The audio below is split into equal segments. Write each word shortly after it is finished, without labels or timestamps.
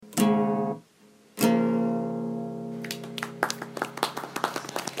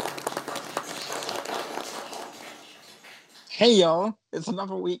Hey y'all, it's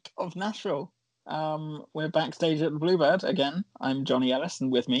another week of Nashville. We're backstage at the Bluebird again. I'm Johnny Ellis,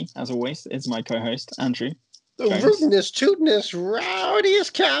 and with me, as always, is my co-host, Andrew. The rootinest, tootinest,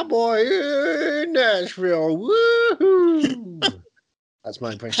 rowdiest cowboy in Nashville. Woohoo! That's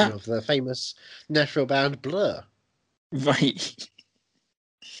my impression of the famous Nashville band Blur. Right.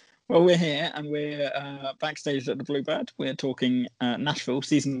 Well, we're here, and we're backstage at the Bluebird. We're talking Nashville,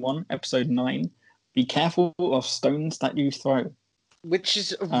 Season 1, Episode 9. Be careful of stones that you throw. Which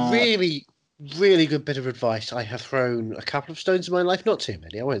is a really good bit of advice. I have thrown a couple of stones in my life, not too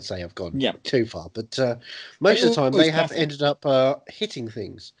many. I won't say I've gone too far, but most of the time they have ended up hitting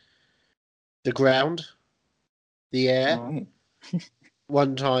things. The ground, the air. Oh.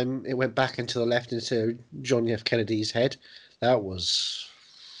 One time it went back into the left into John F. Kennedy's head. That was...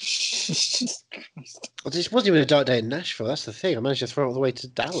 Well, this wasn't even a dark day in Nashville. That's the thing. I managed to throw it all the way to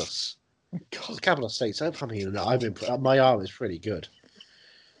Dallas. God. A couple of states. I mean, my arm is pretty good.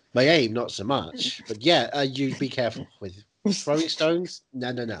 My aim, not so much. But yeah, you be careful with throwing stones.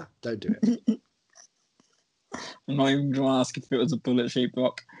 No, don't do it. I'm not even going to ask if it was a bullet-shaped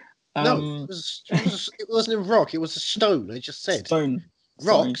rock. No, it wasn't a rock. It was a stone. I just said stone.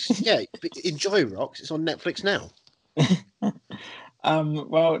 Rocks. Yeah, enjoy rocks. It's on Netflix now.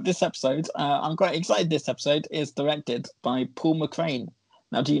 Well, this episode, I'm quite excited. This episode is directed by Paul McCrane.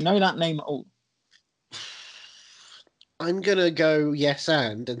 Now, do you know that name at all? I'm going to go yes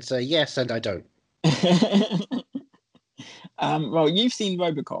and say yes and I don't. Well, you've seen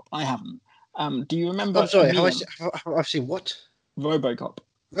RoboCop. I haven't. Do you remember... I'm sorry, I've seen what? RoboCop.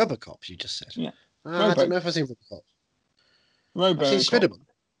 RoboCop, you just said? Yeah. I don't know if I've seen RoboCop. I've seen Spiderman.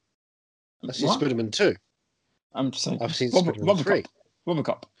 I've seen Spiderman 2. I'm saying... I've seen Spiderman 3.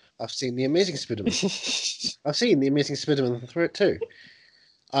 RoboCop. I've seen The Amazing Spiderman. I've seen The Amazing Spiderman 2.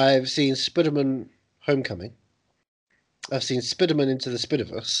 I've seen Spiderman Homecoming. I've seen Spiderman Into the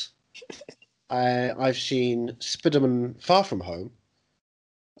Spiderverse. I've seen Spiderman Far From Home.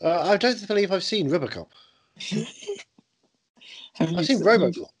 I don't believe I've seen RoboCop. I've seen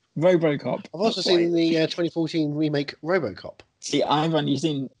RoboCop. RoboCop. I've also seen the 2014 remake RoboCop. See, I've only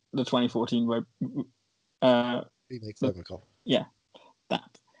seen the 2014 remake RoboCop. Yeah,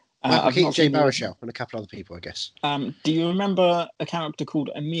 that. Michael Keaton, Jay Baruchel, and a couple other people, I guess. Do you remember a character called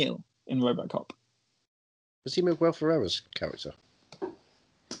Emil in RoboCop? Was he Miguel Ferrera's character?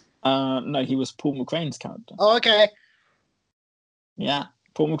 No, he was Paul McCrane's character. Oh, okay. Yeah,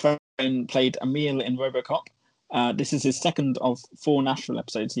 Paul McCrane played Emil in RoboCop. This is his second of 4 Nashville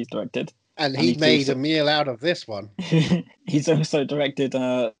episodes he's directed. And he made a meal out of this one. He's also directed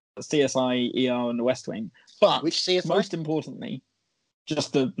CSI, ER, and The West Wing. But which CSI? Most importantly,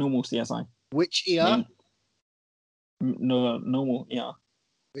 just the normal CSI. Which ER? No, normal ER.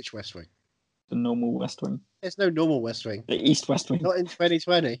 Which West Wing? The normal West Wing. There's no normal West Wing. The East West Wing. Not in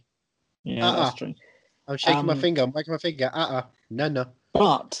 2020. Yeah, that's true. I'm shaking my finger. I'm wagging my finger. No.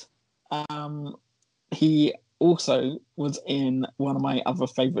 But he also was in one of my other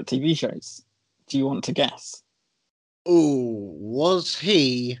favourite TV shows. Do you want to guess? Oh, was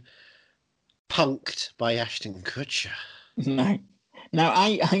he punked by Ashton Kutcher? No. Now,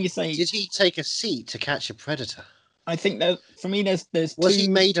 I say... Did he take a seat to catch a predator? I think that, for me, there's was he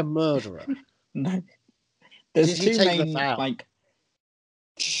made a murderer? No. There's two main,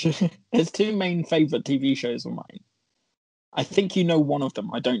 there's 2 main favourite TV shows of mine. I think you know one of them.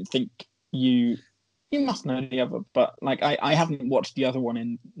 I don't think you must know the other, but I haven't watched the other one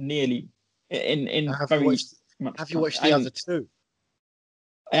in nearly Have you watched the other 2?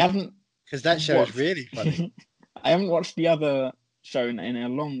 I haven't, because that show is really funny. I haven't watched the other show in a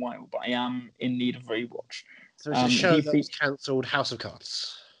long while, but I am in need of rewatch. So it's a show that was cancelled, House of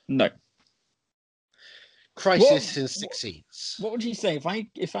Cards. No. Crisis in 6 Seasons. What would you say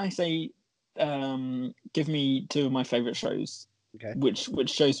if I say give me 2 of my favourite shows? Okay. Which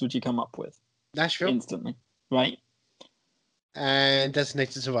shows would you come up with? Nashville. Instantly, right? And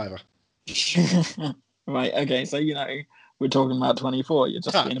Designated Survivor. Right. Okay. So we're talking about 24. You're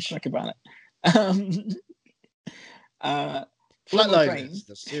just being a prick about it. Flatliners,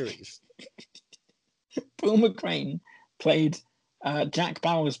 the series. Paul McCrane played Jack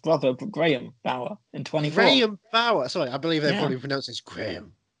Bauer's brother, Graham Bauer, in 24. Graham Bauer. Sorry, I believe they probably pronounce it as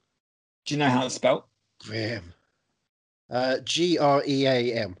Graham. Do you know how it's spelled? Graham. Gream.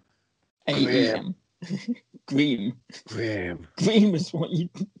 A-E-M. Graham. Graham. Graham is what you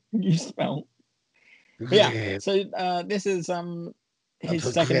spell. Yeah. So this is his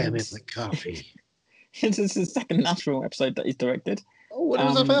second. Graham in the coffee. This is his second Nashville episode that he's directed. Oh, what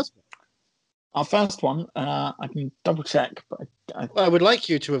was the first one? Our first one, I can double check, but Well, I would like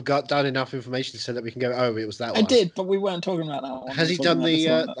you to have got done enough information so that we can go, oh, it was that I one. did, but we weren't talking about that one. Has We he were done talking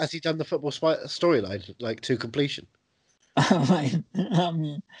about this one. has he done the football storyline like to completion? Right.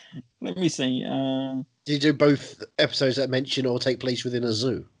 Let me see. Did you do both episodes that mention or take place within a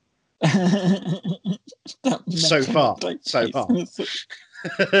zoo? So far. Let me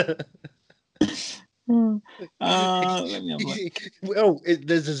have a look. Oh,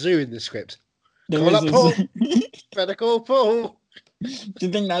 there's a zoo in the script. There Call is up a Paul. zoo. Better call Paul. Do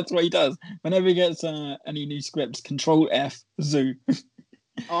you think that's what he does? Whenever he gets any new scripts, Control F zoo.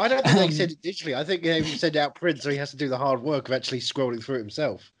 Oh, I don't think they send it digitally. I think they send out print, so he has to do the hard work of actually scrolling through it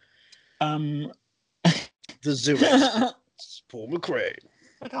himself. The zoo expert, Paul McCrane.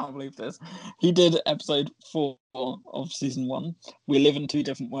 I can't believe this. He did episode 4 of season 1. We live in two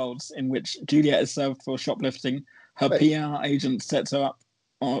different worlds, in which Juliet is served for shoplifting. Her PR agent sets her up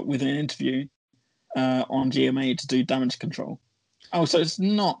with an interview on GMA to do damage control. Oh, so it's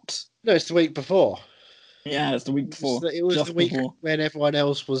not. No, it's the week before. Yeah, it's the week before. It was the week when everyone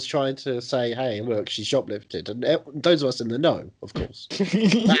else was trying to say, hey, look, she shoplifted. And those of us in the know, of course,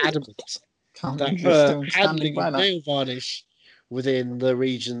 adamant that handling of nail varnish within the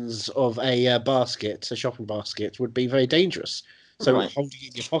regions of a shopping basket, would be very dangerous. So holding it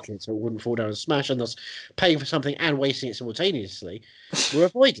in your pocket so it wouldn't fall down and smash, and thus paying for something and wasting it simultaneously were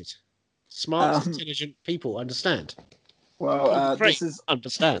avoided. Smart, intelligent people understand. Well, this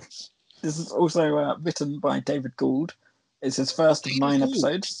understands. This is also written by David Gould. It's his first of 9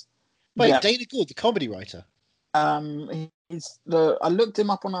 episodes. Wait, David Gould, the comedy writer. I looked him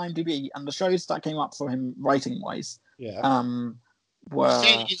up on IMDb, and the shows that came up for him writing-wise, were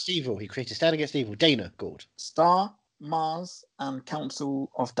Stand Against Evil. He created Stand Against Evil. Dana Gould. Star, Mars, and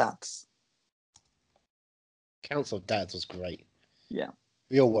Council of Dads. Council of Dads was great. Yeah,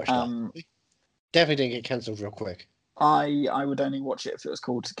 we all watched that. Definitely didn't get cancelled real quick. I would only watch it if it was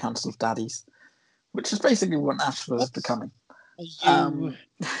called Council of Daddies, which is basically what Nashville is becoming. There's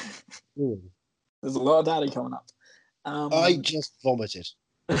a lot of daddy coming up. I just vomited.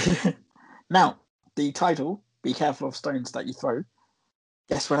 Now, the title, Be Careful of Stones That You Throw,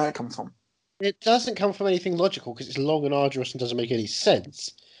 guess where that comes from? It doesn't come from anything logical because it's long and arduous and doesn't make any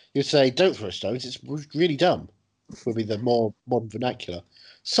sense. You'd say, don't throw stones, it's really dumb, would be the more modern vernacular.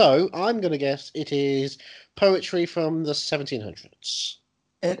 So, I'm going to guess it is poetry from the 1700s.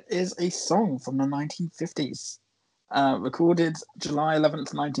 It is a song from the 1950s, recorded July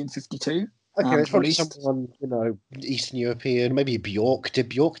 11th, 1952. Okay, it's probably someone, Eastern European, maybe Bjork. Did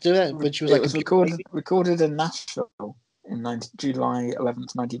Bjork do that when she was it was recorded in Nashville in July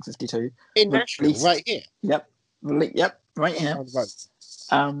 11th, 1952. In Nashville, right here? Yep, right here.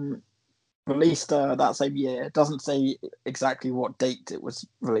 Released that same year. It doesn't say exactly what date it was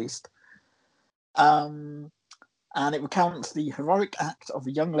released. And it recounts the heroic act of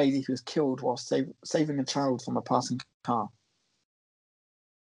a young lady who was killed while saving a child from a passing car.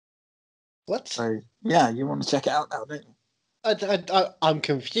 What? So, yeah, you want to check it out now, don't you? I'm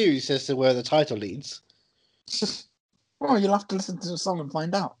confused as to where the title leads. Well, you'll have to listen to the song and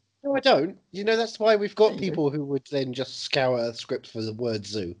find out. No, I don't. That's why we've got people who would then just scour a script for the word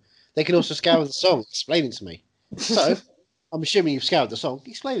zoo. They can also scour the song. Explain it to me. So, I'm assuming you've scoured the song.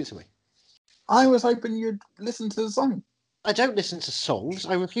 Explain it to me. I was hoping you'd listen to the song. I don't listen to songs.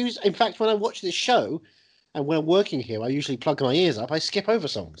 I refuse. In fact, when I watch this show, and when I'm working here, I usually plug my ears up. I skip over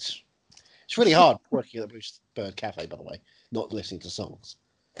songs. It's really hard working at the Blue Bird Cafe, by the way, not listening to songs.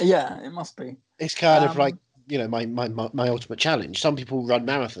 Yeah, it must be. It's kind of like, my ultimate challenge. Some people run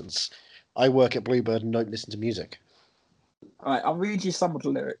marathons. I work at Bluebird and don't listen to music. All right, I'll read you some of the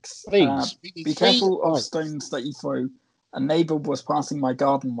lyrics. Please. Be careful of stones that you throw. A neighbour was passing my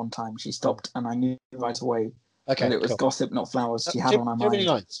garden one time. She stopped, and I knew right away. Okay, and it was gossip, not flowers. She had on her mind. Too many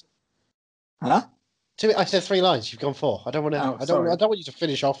lines. Huh? I said 3 lines. You've gone 4. I don't want to. I don't want you to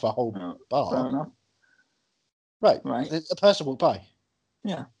finish off a whole bar. Fair enough. Right. A person walked by.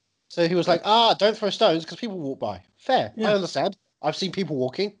 Yeah. So he was like, don't throw stones because people walk by. Fair. Yeah. I understand. I've seen people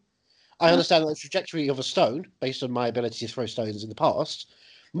walking. I understand that the trajectory of a stone, based on my ability to throw stones in the past,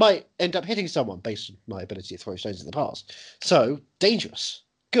 might end up hitting someone based on my ability to throw stones in the past. So, dangerous.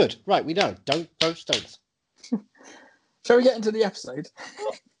 Good. Right, we know. Don't throw stones. Shall we get into the episode?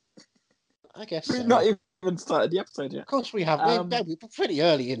 I guess We've not even started the episode yet. Of course we have. We're pretty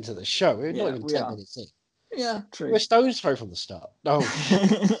early into the show. We're not even 10 minutes in. Yeah, true. We're stones throw from the start. No.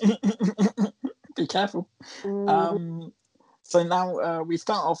 Be careful. So now we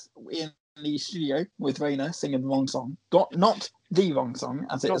start off in the studio with Raina singing the wrong song. Not the wrong song,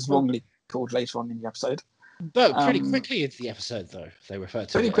 as it is wrongly called later on in the episode. But pretty quickly into the episode, though, they refer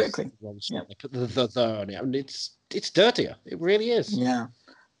to Pretty it quickly. as one song. Yep. They put the on it. I mean, it's dirtier. It really is. Yeah.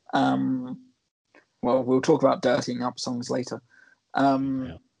 Well, we'll talk about dirtying up songs later.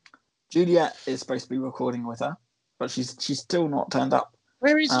 Juliet is supposed to be recording with her, but she's still not turned up.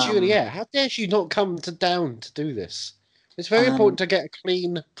 Where is Juliet? How dare she not come down to do this? It's very important to get a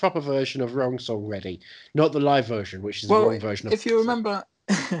clean, proper version of Wrong Song ready, not the live version, which is the wrong version of. If you remember,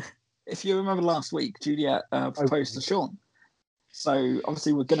 if you remember last week, Juliet proposed to Sean. So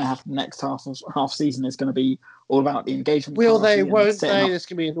obviously we're going to have the next half season is going to be all about the engagement. Will they? Won't they? There's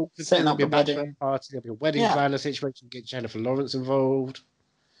going to be an awkward setting up a bachelor wedding party. There'll be a wedding planner situation. Get Jennifer Lawrence involved.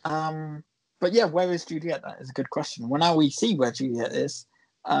 But yeah, where is Juliet? That is a good question. Well, now we see where Juliet is.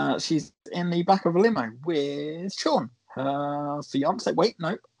 She's in the back of a limo with Sean, her fiance. Wait,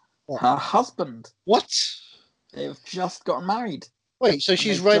 no, her husband. What? They've just gotten married. Wait, so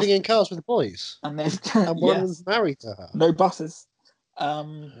she's riding in cars with the boys, and they've and one of them's married to her. No buses.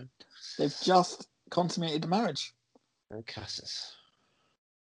 They've just consummated the marriage. No cusses.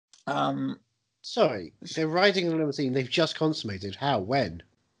 Sorry, they're riding in a limousine. They've just consummated. How? When?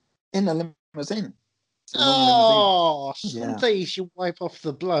 In a limousine. Oh, some days you wipe off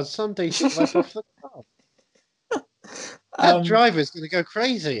the blood. Some days you wipe off the blood. That driver's going to go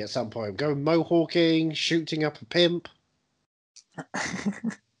crazy at some point. Go mohawking, shooting up a pimp.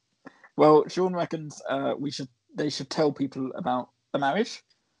 Well, Sean reckons they should tell people about the marriage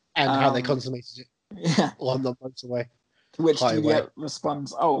and how they consummated it. Yeah, on the motorway. To which Juliet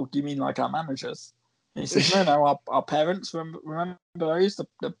responds, "Oh, do you mean like our managers?" And he says, "No, our parents. Remember those the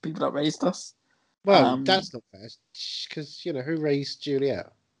people that raised us." Well, that's not fair, because who raised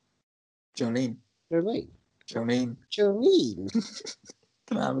Juliet? Jolene. Gonna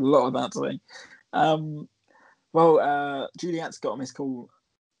have a lot of that today. Well, Juliet's got a missed call,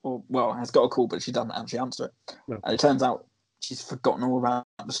 has got a call, but she doesn't actually answer it. No. It turns out she's forgotten all about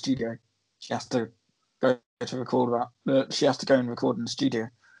the studio. She has to go to record she has to go and record in the studio.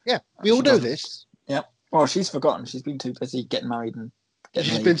 Yeah, we all know this. Yeah. Well, she's forgotten. She's been too busy getting married and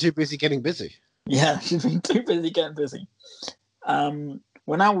been too busy getting busy. Yeah, she's been too busy getting busy.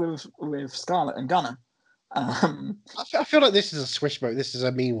 We're now with Scarlett and Gunnar. I feel like this is a swish moment. This is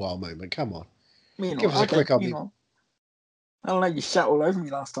a meanwhile moment. Come on. Give us a quick update. I don't know, you shat all over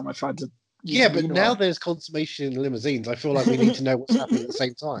me last time I tried to... Yeah, but now there's consummation in limousines. I feel like we need to know what's happening at the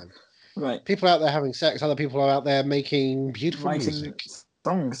same time. Right. People out there having sex, other people are out there making beautiful music.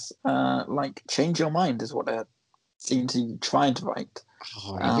 Songs, like Change Your Mind is what they seem to try to write.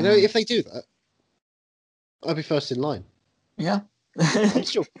 Oh, if they do that, I'll be first in line. Yeah.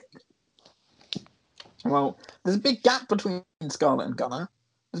 Sure. Well, there's a big gap between Scarlett and Gunnar.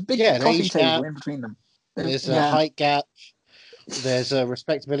 There's a big coffee table in between them. There's a height gap. There's a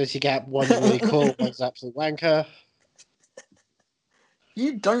respectability gap. One's really cool, one's an absolute wanker.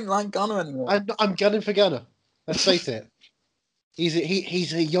 You don't like Gunnar anymore. I'm gunning for Gunnar. Let's face it.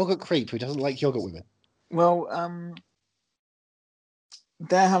 He's a yogurt creep who doesn't like yogurt women. Well,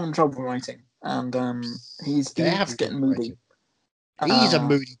 they're having trouble writing, and he's getting moody. He's a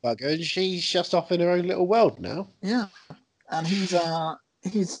moody bugger, and she's just off in her own little world now. Yeah, and he's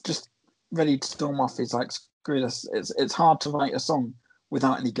just ready to storm off. He's like, screw this. It's hard to write a song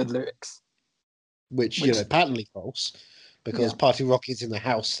without any good lyrics. Which patently false, because Party Rock is in the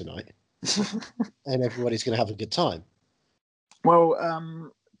house tonight, and everybody's going to have a good time.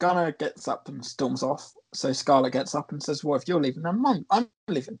 Well, Gunnar gets up and storms off. So Scarlett gets up and says, "Well, if you're leaving, then I'm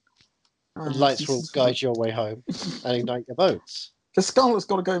leaving." And lights will guide your way home and ignite your boats. Because Scarlett's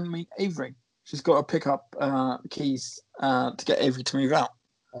got to go and meet Avery. She's got to pick up keys to get Avery to move out.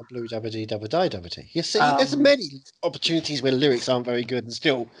 Blue dabba-dee dabba-die dabba-dee. You see, there's many opportunities where lyrics aren't very good and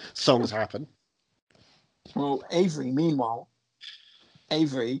still songs happen. Well, meanwhile,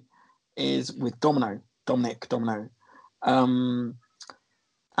 Avery is with Dominic Domino. And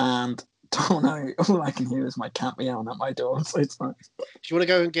Domino, all I can hear is my cat meowing at my door. So it's nice. Do you want to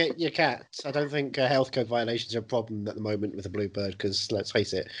go and get your cat? I don't think health code violations are a problem at the moment with the Bluebird, because let's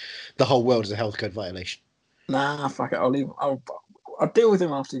face it, the whole world is a health code violation. Nah, fuck it. I'll leave. I'll deal with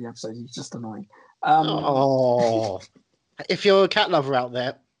him after the episode. He's just annoying. If you're a cat lover out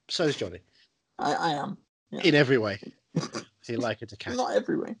there, so is Johnny. I am. Yeah. In every way. You like it a cat. Not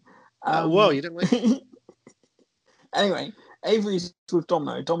every way. Well, you don't like it. Anyway, Avery's with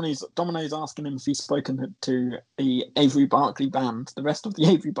Domino. Domino's asking him if he's spoken to the Avery Barkley band, the rest of the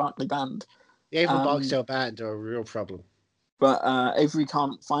Avery Barkley band. The Avery Barksdale band are a real problem. But Avery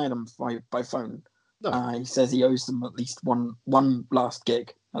can't fire them by phone. No. He says he owes them at least one last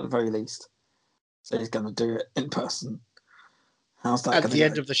gig, at the very least. So he's going to do it in person. How's that? At the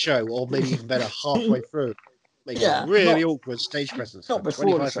end of the show, or maybe even better, halfway through. Make Yeah, a really awkward stage presence not for before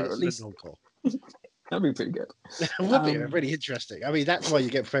the 25 show, minutes at in least. an encore. That'd be pretty good. It would be really interesting. I mean, that's why you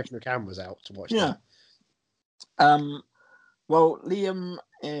get professional cameras out to watch Yeah. that. Well, Liam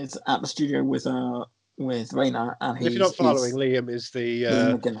is at the studio with Raina, and If you're not following, Liam is the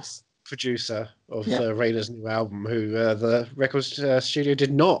Liam McGuinness. producer of Yeah. Raina's new album, who the record studio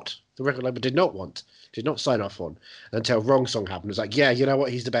the record label did not sign off on until Wrong Song happened. It was like, yeah, you know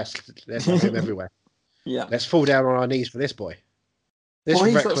what, he's the best. Let's have him everywhere. Yeah. Let's fall down on our knees for this boy. This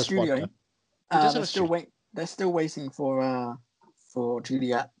he's reckless at studio. wonder. They're still waiting for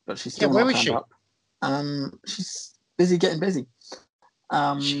Juliet, but she's still where not is turned she? up. She's getting busy.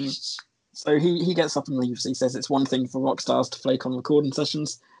 So he gets up and leaves. He says it's one thing for rock stars to flake on recording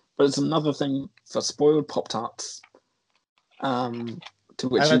sessions, but it's another thing for spoiled Pop-Tarts. To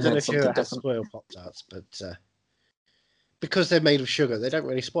which I he don't know says if you something have different. spoiled Pop-Tarts, but because they're made of sugar, they don't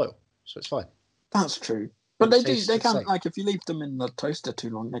really spoil, so it's fine. That's true. But they taste can, the same. like, if you leave them in the toaster too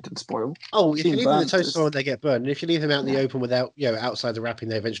long, they can spoil. Oh, if you leave them in the toaster is- on, they get burned. And if you leave them out in the open without, outside the wrapping,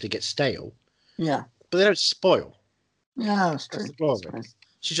 they eventually get stale. Yeah. But they don't spoil. Yeah, that's true. That's the problem.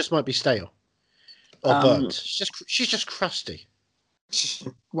 She just might be stale. Or burnt. She's just crusty.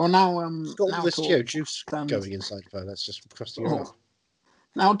 Well, now She's got all this juice turns- going inside of her. That's just crusting her up.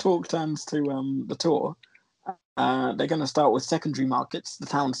 Now talk turns to the tour. They're going to start with secondary markets, the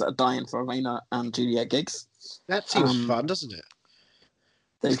towns that are dying for Raina and Juliet gigs. That seems fun, doesn't it?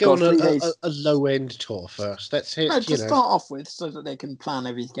 Let's go on a low-end tour first. Let's hit, start off with, so that they can plan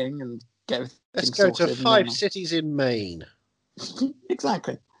everything and get everything Let's go to sorted 5 cities in Maine.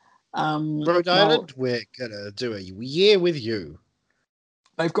 Exactly. Rhode Island, we're going to do a year with you.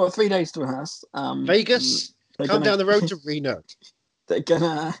 They've got 3 days to rehearse. Vegas, come down the road to Reno. They're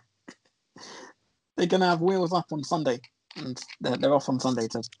gonna have Wheels Up on Sunday, and they're off on Sunday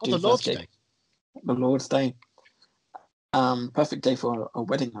to do the the Lord's first gig. Day. The Lord's Day. Perfect day for a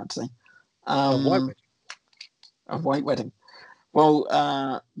wedding, I'd say. A white wedding. A white wedding.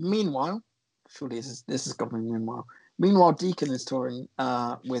 Well, meanwhile, surely this has got to be meanwhile. Meanwhile, Deacon is touring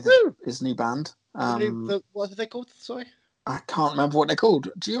with his new band. What are they called? Sorry, I can't remember what they're called.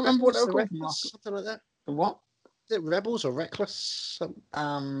 Do you remember what they were called? Something like that. The what? Is it Rebels or Reckless?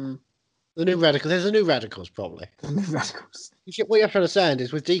 The New Radicals. There's a New Radicals, probably. The New Radicals. What you're trying to say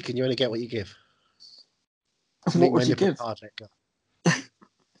is, with Deacon, you only get what you give. What would you give?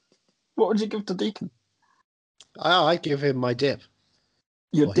 What would you give to Deacon? I'd give him my dip.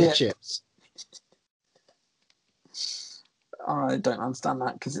 Your dip? Chips. I don't understand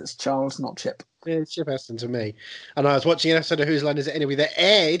that, because it's Charles, not Chip. Yeah, it's Chip Aston to me. And I was watching an episode of Whose Line Is It Anyway that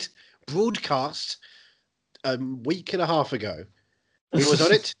aired, broadcast, a week and a half ago. He was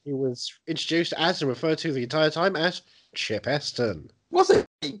on it. He was introduced as and referred to the entire time as Chip Aston. Was it?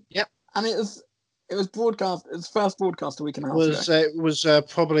 Yep. And it was broadcast. It was first broadcast a week and a half ago. It was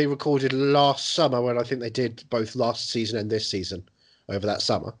probably recorded last summer, when I think they did both last season and this season over that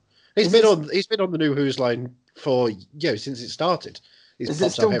summer. He's been on the new Who's Line for since it started. Is it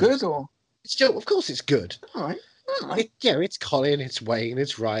still good, or? It's still, of course, it's good. All right. It's Colin, it's Wayne,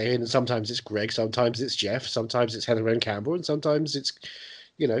 it's Ryan, and sometimes it's Greg, sometimes it's Jeff, sometimes it's Heather and Campbell, and sometimes it's,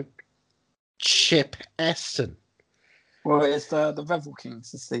 Chip Aston. Well, it's the Revel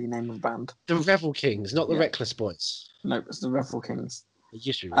Kings is the name of the band. The Revel Kings, not the Reckless Boys. No, it's the Revel Kings. It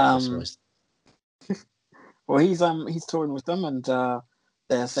used to be Reckless Boys. Well, he's touring with them, and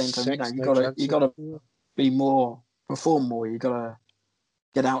they're saying to him, you gotta perform more. You gotta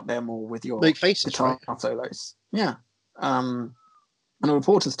get out there more with your make faces, guitar solos. Yeah. And a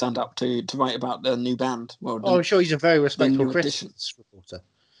reporter's turned up to write about the new band. Well, I'm sure he's a very respectful Christians reporter.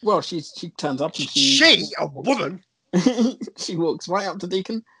 Well, she turns up and she a woman. She walks right up to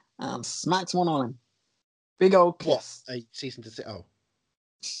Deacon and smacks one on him. Big old kiss. What? A cease and desist? Oh,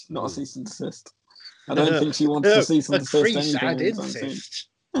 not a cease and desist. I don't think she wants to cease and desist anything.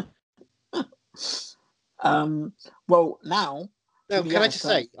 Well, now. No, can I just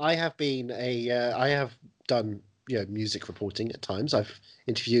say, I have done music reporting at times. I've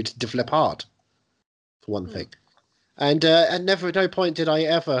interviewed Def Leppard, for one thing, and never at no point did I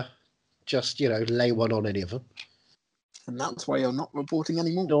ever just lay one on any of them. And that's why you're not reporting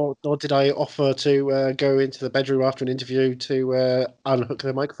anymore. Nor did I offer to go into the bedroom after an interview to unhook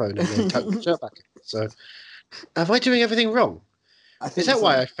the microphone and then tuck the shirt back in. So, am I doing everything wrong? Is that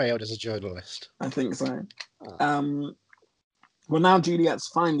why I failed as a journalist? I think so. Well, now Juliet's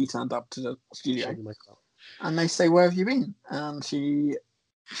finally turned up to the studio, and they say, "Where have you been?" And she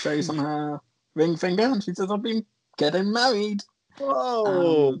shows them her ring finger, and she says, "I've been getting married."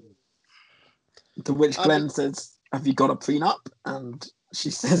 Whoa! To which Glenn says, "Have you got a prenup?" And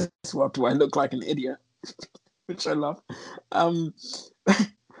she says, "What, do I look like an idiot?" which I love. Um,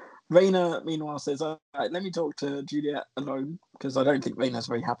 Raina, meanwhile, says, "All right, let me talk to Juliet alone because I don't think Raina's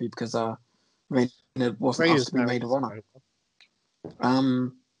very happy because Raina wasn't asked to be maid of honor."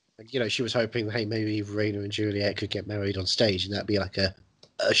 She was hoping, hey, maybe Raina and Juliet could get married on stage, and that'd be like a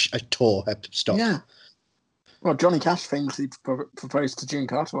tour stop. Yeah. Well, Johnny Cash famously proposed to June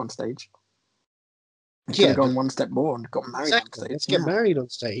Carter on stage. He could have gone one step more and got married on stage. Let's get married on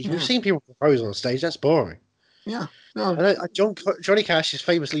stage. We've seen people propose on stage. That's boring. Yeah. No. Johnny Cash is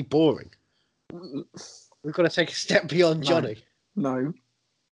famously boring. We've got to take a step beyond Johnny. No.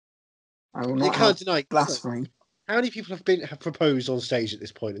 I will not. You can't deny blasphemy. How many people have proposed on stage at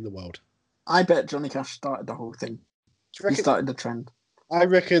this point in the world? I bet Johnny Cash started the whole thing. He started the trend. I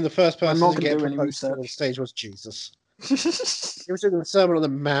reckon the first person to get proposed on stage was Jesus. He was doing a sermon on the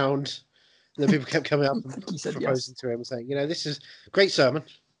Mount, and then people kept coming up and proposing to him and saying, this is a great sermon.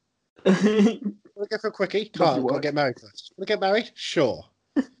 Want to go for a quickie? Can't. Got to get married first. Want to get married? Sure.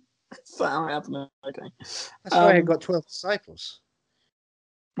 That's how it happened. Okay. That's why he got 12 disciples.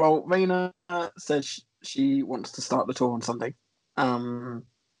 Well, Raina says she wants to start the tour on Sunday. And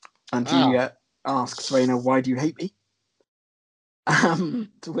Juliet asks Raina, "Why do you hate me?"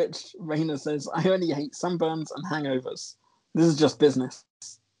 To which Raina says, "I only hate sunburns and hangovers. This is just business."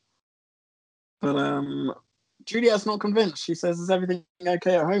 But Juliet's not convinced. She says, "Is everything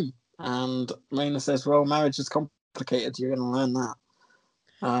okay at home?" And Raina says, "Well, marriage is complicated. You're going to learn that."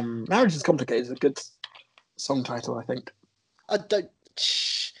 Marriage is Complicated is a good song title, I think. I don't.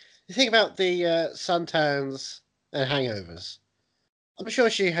 You think about the suntans and hangovers. I'm sure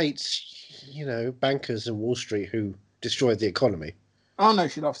she hates, bankers in Wall Street who destroyed the economy. Oh no,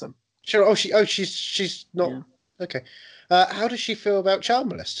 she loves them. Sure. She's not. Yeah. Okay. How does she feel about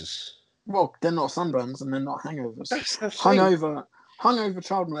child molesters? Well, they're not sunburns and they're not hangovers. That's the hungover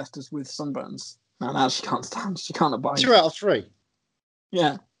child molesters with sunburns. No, that she can't stand. She can't abide. 2 out of 3.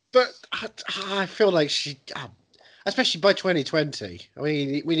 Yeah. But I feel like she, especially by 2020. I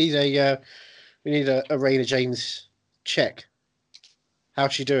mean, we need a Raina James check.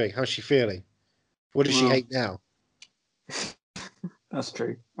 How's she doing? How's she feeling? What does she hate now? That's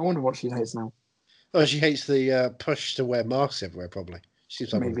true. I wonder what she hates now. Oh, she hates the push to wear masks everywhere. Probably.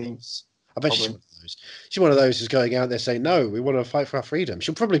 She's like maybe. I bet she's one of those. She's one of those who's going out there saying, "No, we want to fight for our freedom."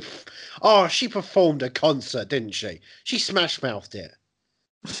 She'll probably. Oh, she performed a concert, didn't she? She smash-mouthed it.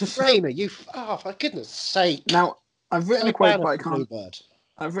 Raina, for goodness sake! Now I've written a quote, but I can't.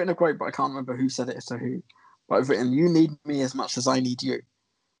 I've written a quote, but I can't remember who said it. So who? But I've written, "You need me as much as I need you."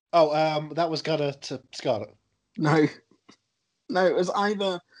 Oh, that was Gunnar to Scarlett. No, it was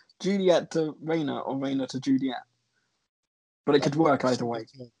either Juliet to Raina or Raina to Juliet. But it could work either way.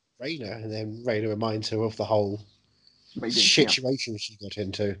 Raina, and then Raina reminds her of the whole situation she got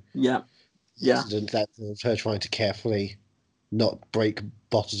into. Yeah. The incident that of her trying to carefully not break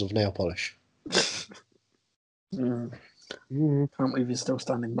bottles of nail polish. Can't believe you're still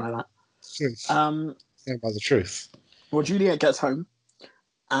standing by that. Truth. Stand by the truth. Well, Juliet gets home,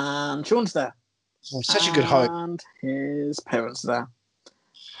 and Sean's there. Oh, such a good home. And his parents are there.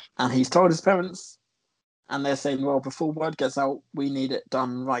 And he's told his parents, and they're saying, "Well, before word gets out, we need it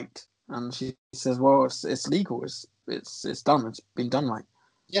done right." And she says, "Well, it's legal. It's done. It's been done right."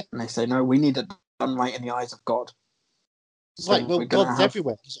 Yeah. And they say, "No, we need it done right in the eyes of God." So right. Well, God's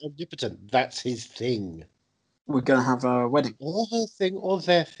everywhere. He's omnipotent. That's his thing. We're going to have a wedding. Or her thing, or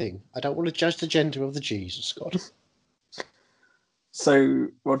their thing. I don't want to judge the gender of the Jesus, God. So,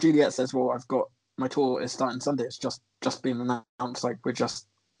 well, Juliet says, "Well, I've got my tour is starting Sunday. It's just been announced. Like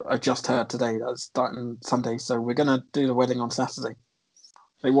I just heard today that it's starting Sunday. So we're gonna do the wedding on Saturday.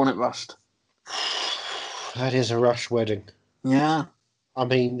 They want it rushed." That is a rush wedding. Yeah. I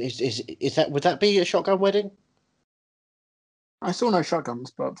mean, is that would that be a shotgun wedding? I saw no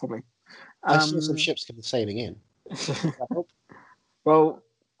shotguns, but probably. I saw some ships coming sailing in. Well,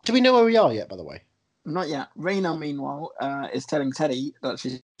 do we know where we are yet? By the way. Not yet. Raina, meanwhile, is telling Teddy that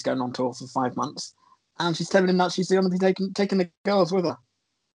she's going on tour for 5 months, and she's telling him that she's going to be taking the girls with her.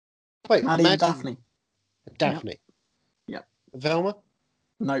 Wait, Maddie and Daphne. Daphne. Yep. Velma?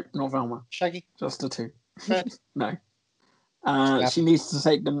 No, not Velma. Shaggy? Just the two. Fred? No. She needs to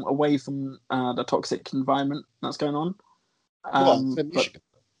take them away from the toxic environment that's going on.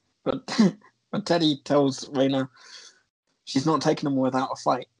 But Teddy tells Raina she's not taking them without a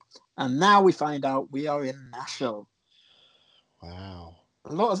fight. And now we find out we are in Nashville. Wow.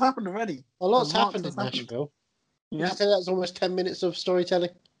 A lot has happened already. A lot's happened in Nashville. Yeah. Did you say that was almost 10 minutes of storytelling?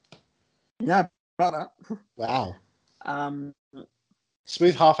 Yeah, about that. Wow.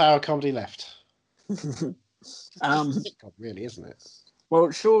 Smooth half-hour comedy left. Sitcom, really, isn't it? Well,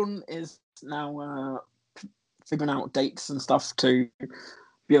 Sean is now figuring out dates and stuff to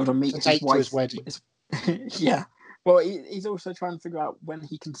be able to meet his date wife. to his wedding. Yeah. Well, he's also trying to figure out when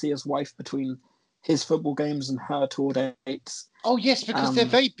he can see his wife between his football games and her tour dates. Oh, yes, because they're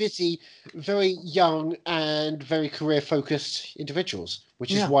very busy, very young, and very career-focused individuals,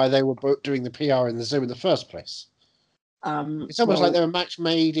 which is why they were both doing the PR in the Zoo in the first place. It's almost like they're a match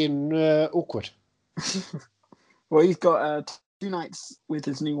made in awkward. Well, he's got 2 nights with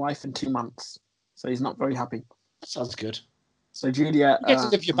his new wife in 2 months, so he's not very happy. That sounds good. So Juliet... You get to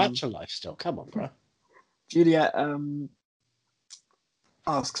live your bachelor life still. Come on, bro. Juliet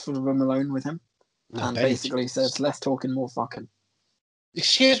asks for the room alone with him. And basically says, less talking, more fucking.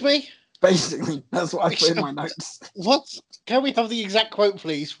 Excuse me? Basically, that's what I put in my notes. What? Can we have the exact quote,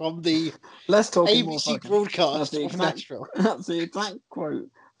 please, from the less talking, ABC more fucking broadcast of Nashville? That's the exact quote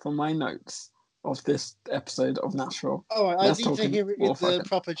from my notes of this episode of Nashville. Oh, I less need to talking, hear it in the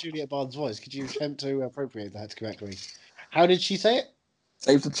proper Juliet Barnes voice. Could you attempt to appropriate that correctly? How did she say it?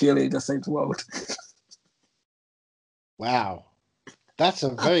 Save the cheerleader, save the world. Wow. That's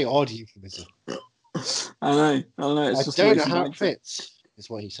a very odd euphemism. I know. It's just don't know how it fits, is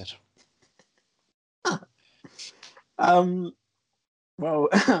what he said. Well,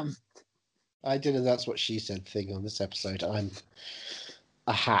 I did a that's what she said thing on this episode. I'm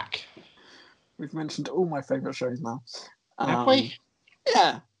a hack. We've mentioned all my favourite shows now. Have we?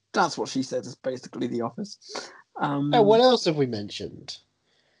 Yeah, that's what she said is basically The Office. What else have we mentioned?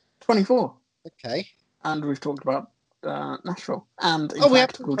 24. Okay. And we've talked about Nashville. And we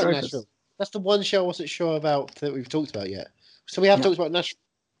have talked about Nashville. That's the one show I wasn't sure about that we've talked about yet. So we have talked about Nashville.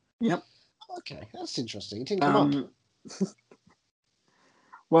 Yep. Okay, that's interesting. It didn't come up.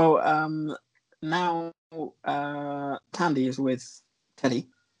 Well, now Tandy is with Teddy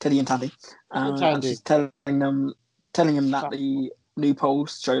and Tandy. And she's telling him that the new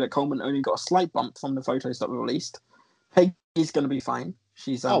polls show that Coleman only got a slight bump from the photos that were released. Peggy's going to be fine.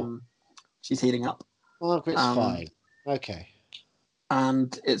 She's heating up. Margaret's fine. Okay.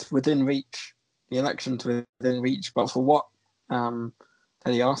 And it's within reach. The election's within reach, but for what?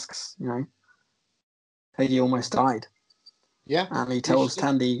 Teddy asks, Peggy almost died. Yeah. And he tells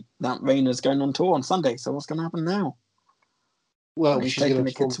Tandy that Raina's going on tour on Sunday, so what's going to happen now? Well, she's going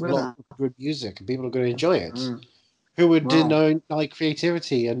to perform a lot of good music, and people are going to enjoy it. Who would deny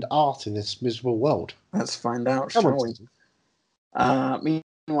creativity and art in this miserable world? Let's find out, shall we?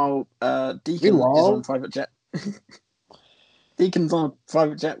 Meanwhile, Deacon is on private jet. Deacon's on a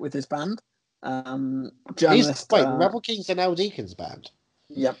private jet with his band. Journalist. Wait, Rebel Kings are now Deacon's band.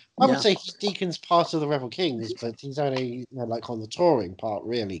 Yep. I would say Deacon's part of the Rebel Kings, but he's only on the touring part,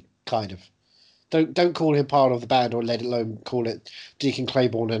 really, kind of. Don't call him part of the band, or let alone call it Deacon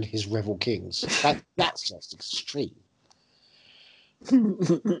Claiborne and his Rebel Kings. That's just extreme.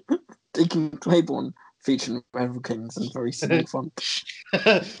 Deacon Claiborne featuring Rebel Kings and very small font.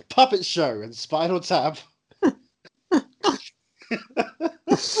 Puppet Show and Spinal Tap.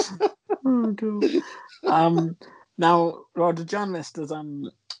 Oh god. Now, the journalist has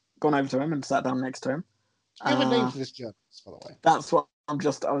gone over to him and sat down next to him. Do you have a name for this journalist, by the way? That's what I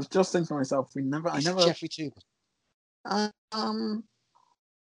was just thinking to myself. I never. Jeffrey Tubin. Don't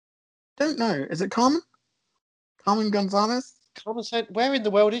know. Is it Carmen? Carmen Gonzalez? Carmen said, where in the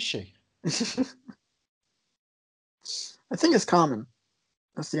world is she? I think it's Carmen.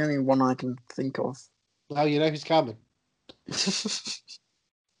 That's the only one I can think of. Well, you know who's Carmen.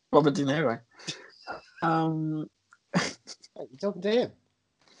 Robert De Niro. You're talking to him.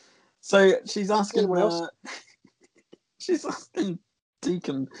 So she's asking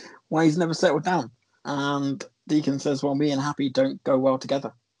Deacon why he's never settled down. And Deacon says, well, me and Happy don't go well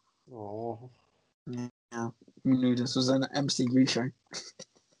together. Oh. Yeah. We knew this was an MCU show.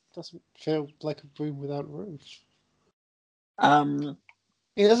 Doesn't feel like a room without a roof.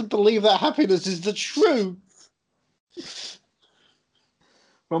 He doesn't believe that happiness is the truth.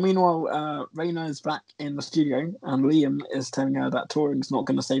 Well, meanwhile, Raina is back in the studio, and Liam is telling her that touring's not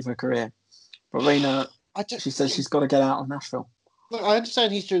going to save her career. But Raina, she says she's got to get out of Nashville. Look, I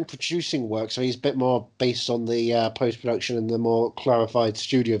understand he's doing producing work, so he's a bit more based on the post-production and the more clarified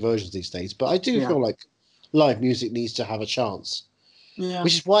studio versions these days. But I do feel like live music needs to have a chance. Yeah.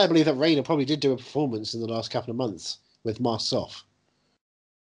 Which is why I believe that Raina probably did do a performance in the last couple of months with masks off.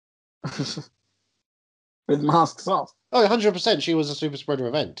 With masks off? Oh, 100%. She was a Super Spreader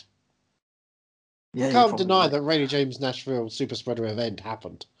event. Yeah, you can't deny that Raina James Nashville Super Spreader event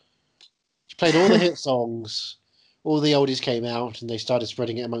happened. She played all the hit songs. All the oldies came out and they started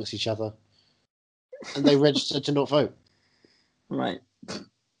spreading it amongst each other. And they registered to not vote. Right.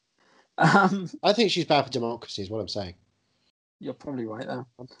 I think she's bad for democracy is what I'm saying. You're probably right there.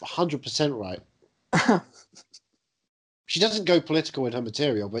 I'm 100% right. She doesn't go political in her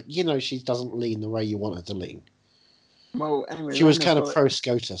material, but she doesn't lean the way you want her to lean. Well, anyway, She was kind of pro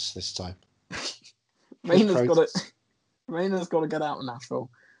SCOTUS this time. Raina's got it. Raina's got to get out of Nashville.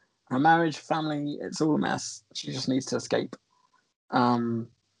 Her marriage, family, it's all a mess. She just needs to escape.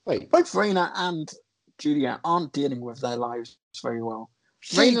 Wait. Both Raina and Juliet aren't dealing with their lives very well.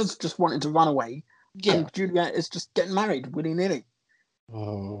 Raina's just wanting to run away, and Juliet is just getting married willy-nilly.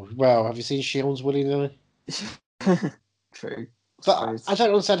 Oh, well, have you seen Shion's willy-nilly? True. But I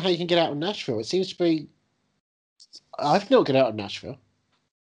don't understand how you can get out of Nashville. It seems to be... I've not got out of Nashville.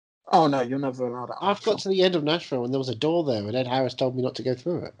 Oh, no, you're never allowed out. I've got to the end of Nashville and there was a door there and Ed Harris told me not to go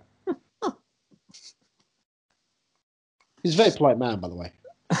through it. He's a very polite man, by the way.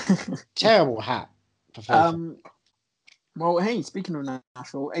 Terrible hat. Well, hey, speaking of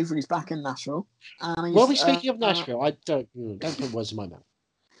Nashville, Avery's back in Nashville. And well, speaking of Nashville, I don't put words in my mouth.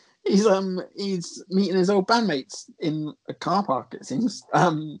 He's meeting his old bandmates in a car park, it seems.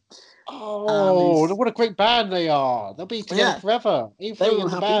 What a great band they are! They'll be together forever. They're all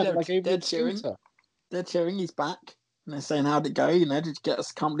happy. They're cheering. They're cheering. He's back, and they're saying, "How'd it go? Did you get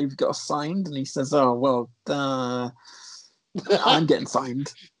us? Can't believe you got us signed." And he says, "Oh well, I'm getting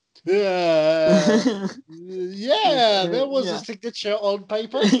signed." Yeah, there was a signature on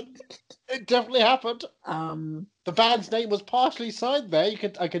paper. It definitely happened. The band's name was partially signed there.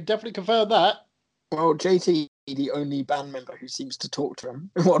 I can definitely confirm that. Well, JT, the only band member who seems to talk to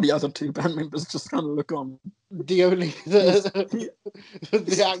him, while the other two band members just kind of look on. The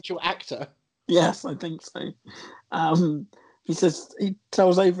actual actor. Yes, I think so. He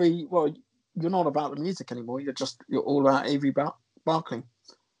tells Avery, "Well, you're not about the music anymore. You're all about Avery Barclay."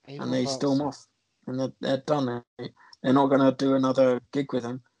 And they storm off, and they're done. They're not going to do another gig with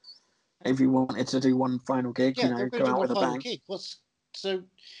him. Avery wanted to do one final gig, go out with a bang.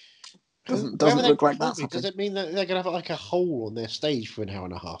 Doesn't look like that. Does it mean that they're going to have like a hole on their stage for an hour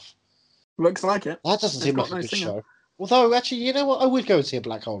and a half? Looks like it. That doesn't seem like a good show. Although, actually, you know what? I would go and see a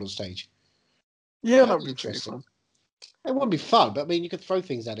Black Hole on stage. Yeah, that would be interesting. It wouldn't be fun, but I mean, you could throw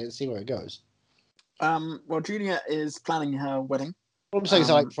things at it and see where it goes. Well, Juliet is planning her wedding. What I'm saying is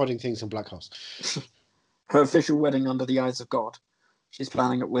I like prodding things in black holes. Her official wedding under the eyes of God. She's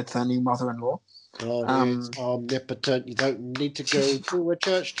planning it with her new mother-in-law. God is omnipotent. You don't need to go to a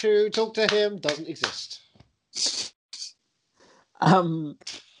church to talk to him. Doesn't exist. The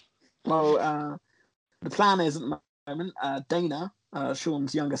plan is at the moment, Dana,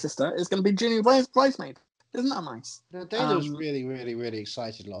 Sean's younger sister, is going to be junior bridesmaid. Isn't that nice? Now, Dana was really, really, really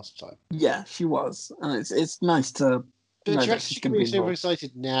excited last time. Yeah, she was. And it's nice to... Do you reckon she's going to be super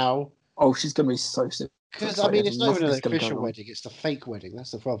excited now? Oh, she's going to be so super Because, I mean, it's not even an official wedding, it's the fake wedding.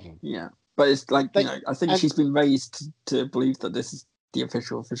 That's the problem. Yeah. But it's like, I think she's been raised to believe that this is the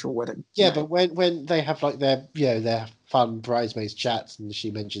official wedding. Yeah, but when they have, like, their fun bridesmaids chats and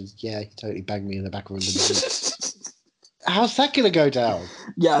she mentions, he totally banged me in the back room. How's that going to go down?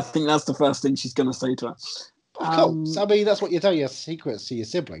 Yeah, I think that's the first thing she's going to say to her. Of course. I mean, that's what you tell your secrets to your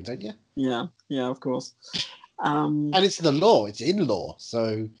sibling, don't you? Yeah, of course. And it's the law. It's in law.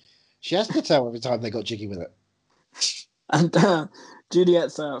 So she has to tell every time they got jiggy with it. And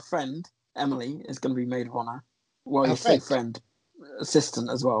Juliet's friend, Emily, is going to be maid of honour. Well, you say friend,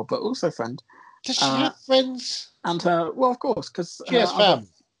 assistant as well, but also friend. Does she have friends? And her, well, of course, because she has fam.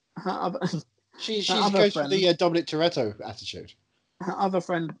 She goes for friend, the Dominic Toretto attitude. Her other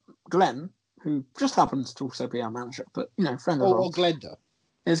friend, Glenn, who just happens to also be our manager, but, friend as well. Or Glenda.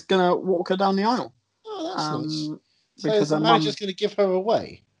 Is going to walk her down the aisle. Oh, that's nice. Because the manager's going to give her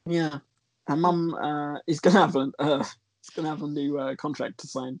away. Yeah, her mum is going to have a new contract to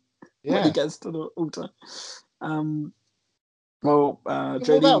sign when he gets to the altar.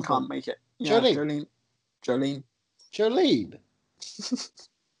 Jolene can't make it. Yeah, Jolene.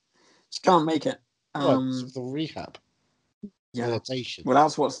 She can't make it. The rehab. Yeah. Meditation. Well,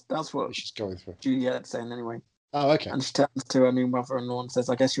 that's what she's going through. Juliet's saying anyway. Oh, okay. And she turns to her new mother-in-law and says,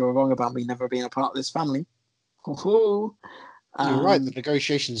 "I guess you were wrong about me never being a part of this family." You're right. The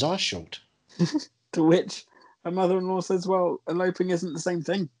negotiations are short. To which her mother-in-law says, "Well, eloping isn't the same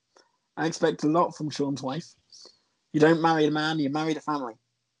thing. I expect a lot from Sean's wife. You don't marry a man; you married a family."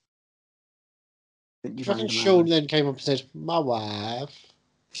 I think Sean then came up and said, "My wife."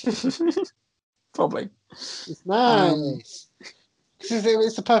 Probably. It's nice.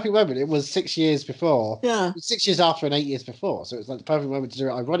 It's the perfect moment. It was 6 years before. Yeah. 6 years after and 8 years before. So it's like the perfect moment to do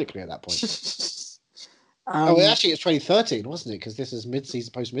it ironically at that point. Actually, it's 2013, wasn't it? Because this is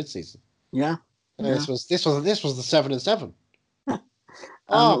mid-season, post-mid-season. Yeah. This was the 7 and 7.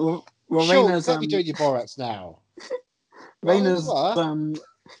 Well, Sean, don't be doing your Borats now. Raina's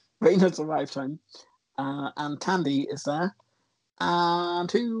arrived home. and Tandy is there.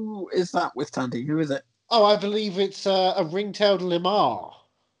 And who is that with Tandy? Who is it? Oh, I believe it's a ring-tailed Lamar.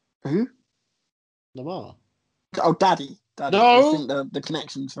 Who? Lamar. Oh, Daddy. Daddy. No! I think the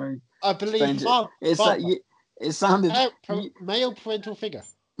connection's very I believe strange. Father. It sounded. Male parental figure.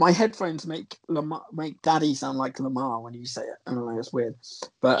 My headphones make Daddy sound like Lamar when you say it. I don't know, it's weird.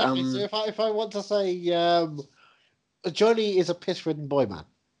 But Okay, so if I want to say Johnny is a piss-ridden boy man.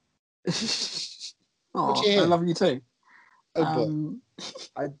 Oh, I love you too. Oh boy.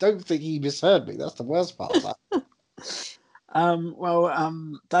 I don't think he misheard me. That's the worst part of that.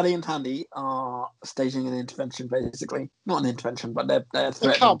 Daddy and Tandy are staging an intervention, basically. Not an intervention, but they're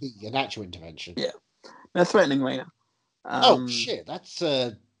threatening. It can't be an actual intervention. Yeah, they're threatening Raina. Oh shit! That's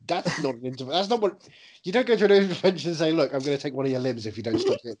not an intervention. That's not what you don't go to an intervention and say, "Look, I'm going to take one of your limbs if you don't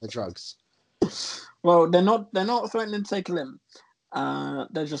stop getting the drugs." Well, they're not threatening to take a limb.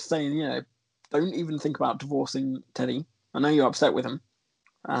 They're just saying, don't even think about divorcing Teddy. I know you're upset with him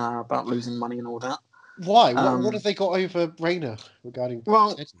about losing money and all that. Why? What have they got over Raina regarding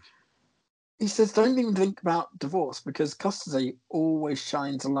Teddy? He says, don't even think about divorce because custody always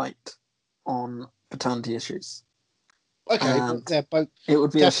shines a light on paternity issues. Okay, but they're both. It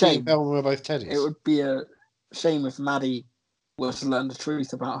would be a shame. We're both Teddys. It would be a shame if Maddie were to learn the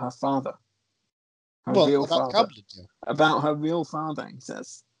truth about her father. Real father. Cumberland deal. About her real father, he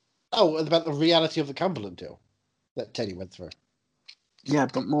says. Oh, and about the reality of the Cumberland deal that Teddy went through. Yeah,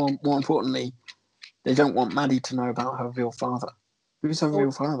 but more importantly, they don't want Maddie to know about her real father. Who's her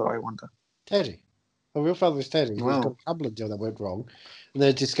real father, I wonder? Teddy. Her real father is Teddy. Wow. He's got a Cumberland deal that went wrong. And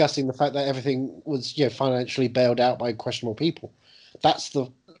they're discussing the fact that everything was financially bailed out by questionable people. That's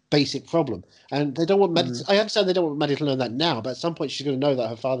the basic problem. And they don't want Maddie I understand they don't want Maddie to learn that now, but at some point she's going to know that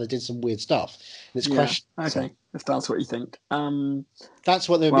her father did some weird stuff. And it's questionable. Okay, if that's what you think. That's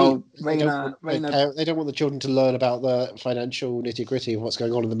what they mean. They don't want the children to learn about the financial nitty-gritty of what's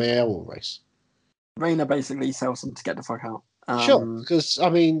going on in the mayoral race. Raina basically tells them to get the fuck out. Sure, because,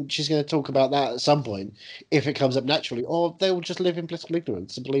 she's going to talk about that at some point if it comes up naturally, or they will just live in blissful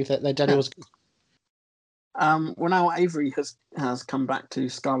ignorance and believe that their daddy was good. Well, now Avery has come back to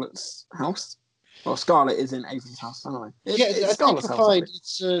Scarlett's house. Well, Scarlett is in Avery's house, I don't know. It's Scarlett's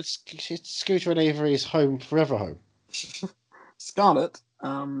house. It's Scooter and Avery's home, forever home. Scarlett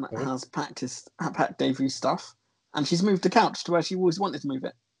has packed Avery's stuff, and she's moved the couch to where she always wanted to move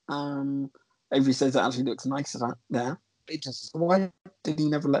it. Avery says it actually looks nicer there. It doesn't. Why did he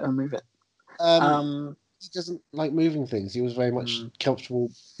never let her move it? He doesn't like moving things. He was very much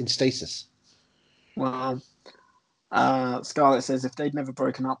comfortable in stasis. Well, Scarlett says if they'd never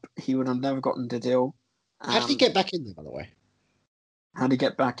broken up, he would have never gotten the deal. How did he get back in there, by the way? How did he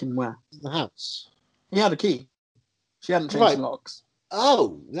get back in where? In the house. He had a key. She hadn't changed the locks.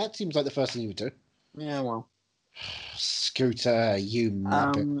 Oh, that seems like the first thing you would do. Yeah, well. Scooter, you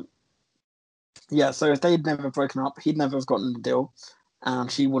muppet. Yeah, so if they'd never broken up, he'd never have gotten the deal, and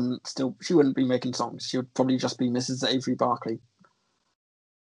she wouldn't be making songs. She would probably just be Mrs. Avery Barkley.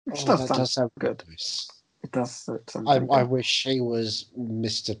 Which does sound good. Nice. It does. I wish she was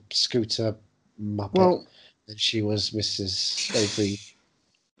Mr. Scooter Muppet, and she was Mrs. Avery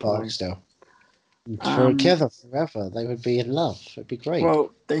Barksdale. Together forever, they would be in love. It'd be great.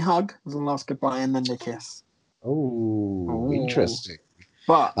 Well, they hug as a last goodbye, and then they kiss. Oh, interesting.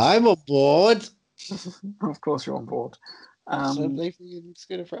 But I'm on board. Of course, you're on board. So they've been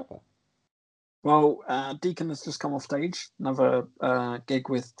together forever. Well, Deacon has just come off stage. Another gig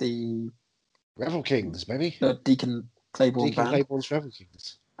with the Revel Kings, baby. The Deacon Claiborne band. Claiborne's Revel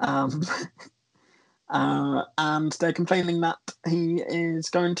Kings. And they're complaining that he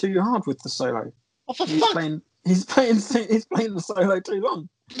is going too hard with the solo. Oh, for fuck! He's playing the solo too long.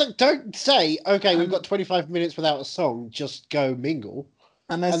 Look, don't say, okay, we've got 25 minutes without a song, just go mingle.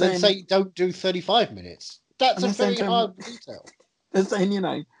 And then say, don't do 35 minutes. That's a very hard detail. They're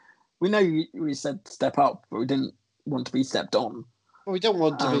saying, we know we said step up, but we didn't want to be stepped on. Well, we don't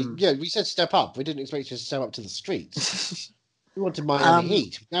want to be... Yeah, we said step up. We didn't expect you to step up to the streets. We wanted Miami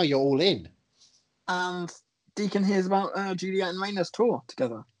Heat. Now you're all in. And Deacon hears about Juliet and Raina's tour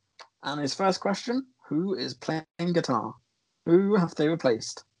together. And his first question, who is playing guitar? Who have they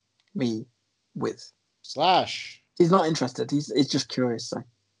replaced me with? Slash. He's not interested. He's just curious, though.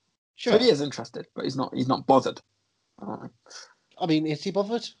 Sure. So he is interested, but he's not bothered. I mean, is he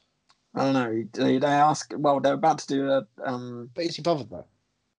bothered? I don't know. They ask. Well, they're about to do a. But is he bothered though?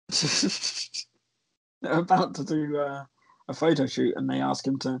 They're about to do a photo shoot, and they ask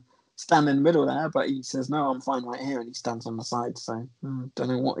him to stand in the middle there, but he says, "No, I'm fine right here," and he stands on the side. So don't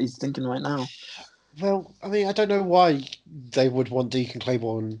know what he's thinking right now. Well, I mean, I don't know why they would want Deacon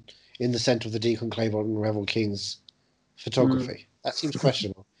Claiborne in the centre of the Deconclave on Revel King's photography. That seems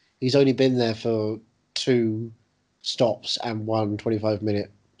questionable. He's only been there for 2 stops and 1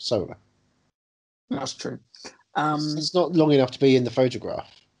 25-minute solo. That's true. It's not long enough to be in the photograph.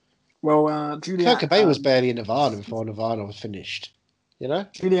 Well, Juliet... Kurt Cobain was barely in Nirvana before Nirvana was finished. You know?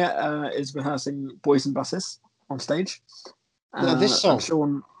 Juliet is rehearsing Boys and Buses on stage. No, this song. And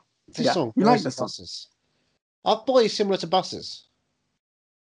Sean... This song. You like this song? Buses. Are boys similar to buses?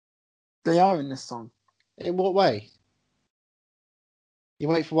 They are in this song. In what way? You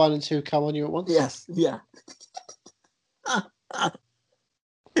wait for 1 and 2 come on you at once? Yes, yeah.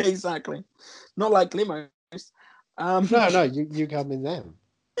 Exactly. Not like limos. No, you come in them.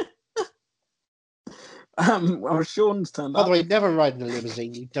 Well, Sean's turned By up. the way, never ride in a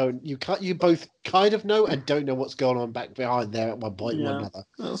limousine. You both kind of know and don't know what's going on back behind there at one point or another.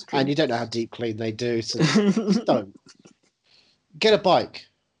 That's true. And you don't know how deep clean they do, so don't. Get a bike.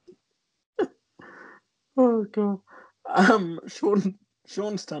 Oh god.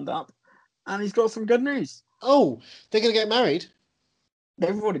 Sean's turned up and he's got some good news. Oh, they're gonna get married?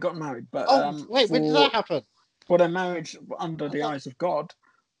 They've already got married, but wait, when did that happen? For their marriage under the eyes of God,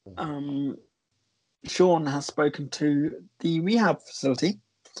 Sean has spoken to the rehab facility,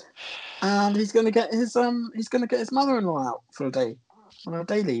 and he's going to get his mother-in-law out for a day on a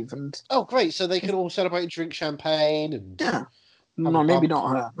day leave. And oh, great! So they can all celebrate and drink champagne and no, maybe not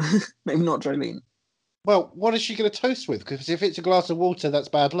her, maybe not Jolene. Well, what is she going to toast with? Because if it's a glass of water, that's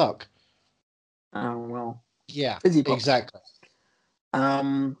bad luck. Oh well. Yeah, exactly.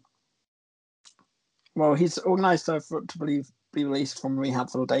 Well, he's organised her to be released from rehab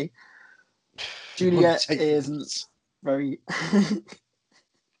for a day. Juliet isn't very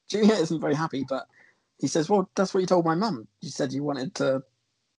happy, but he says, "Well, that's what you told my mum. You said you wanted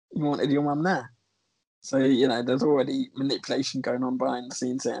your mum there." So there's already manipulation going on behind the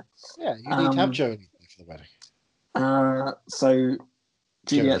scenes here. Yeah, you need to have Jolene for the wedding. So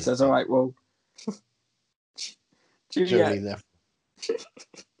Juliet says, "All right, well." Juliet there.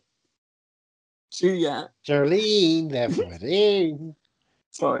 Jolene there for wedding.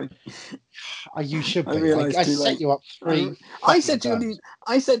 Sorry. You should be. I set you up 3. I said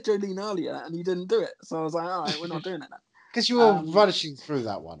Jolene earlier, and you didn't do it. So I was like, all right, we're not doing it now. Because you were rushing through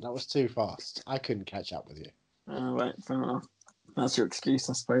that one. That was too fast. I couldn't catch up with you. Right, fair enough. That's your excuse,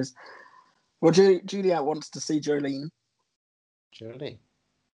 I suppose. Well, Juliet wants to see Jolene. Jolene.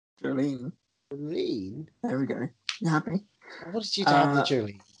 There we go. You happy? What did you do with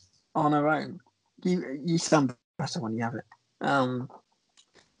Jolene? On her own. You sound better when you have it.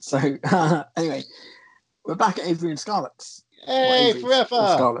 So anyway, we're back at Avery and Scarlett's. Hey, forever!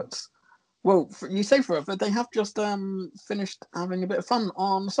 Scarlett's. Well, you say forever. They have just finished having a bit of fun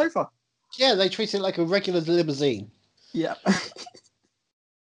on the sofa. Yeah, they treat it like a regular limousine. Yeah.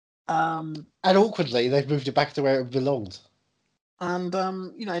 And awkwardly, they've moved it back to where it belonged. And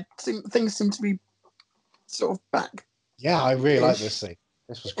things seem to be sort of back. Yeah, I really like this scene.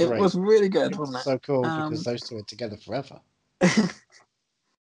 This was great. It was really good, wasn't it? So cool because those two are together forever.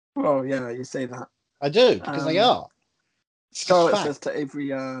 Well, yeah, you say that. I do because they are. Scarlett says to Avery,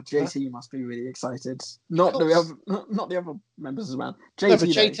 "JT must be really excited." Not the other members as well. JT, no, but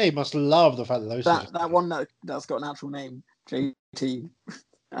JT must love the fact that that one that's got an actual name, JT. He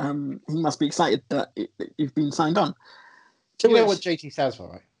must be excited that you've been signed on. Do you know what JT stands for,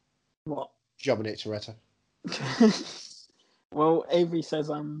 right? What? Dominic Toretto. Well, Avery says,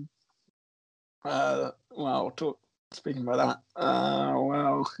 speaking about that,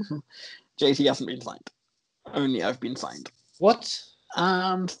 JT hasn't been signed. Only I've been signed. What?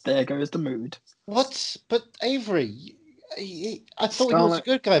 And there goes the mood. What? But Avery, I thought he was a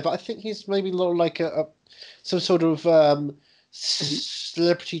good guy, but I think he's maybe like some sort of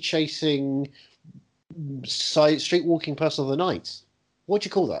celebrity chasing, street walking person of the night. What do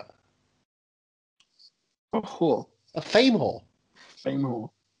you call that? A whore. A fame whore. Fame whore.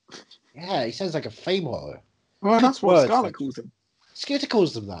 Yeah, he sounds like a fame whore. Well, that's what Scarlett calls him. Scooter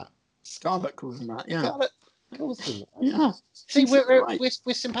calls them that. Scarlett calls them that, yeah. Scarlett calls them that. Yeah. See,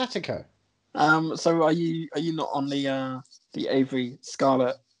 we're simpatico. So are you not on the Avery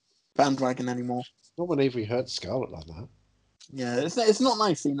Scarlett bandwagon anymore? Not when Avery hurts Scarlett like that. Yeah, it's not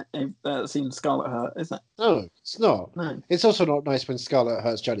nice seeing Scarlett hurt, is it? No, it's not. No. It's also not nice when Scarlett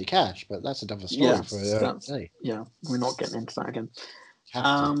hurts Johnny Cash, but that's another story for another day. Yeah, we're not getting into that again.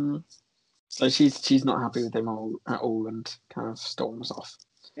 So she's not happy with him at all and kind of storms off.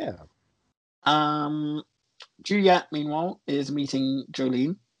 Yeah. Juliet, meanwhile, is meeting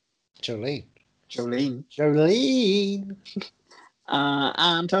Jolene.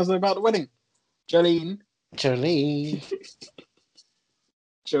 And tells her about the wedding. Jolene.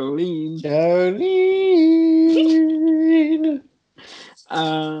 Jolene.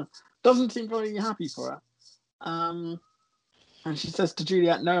 Jolene. Doesn't seem very happy for her. And she says to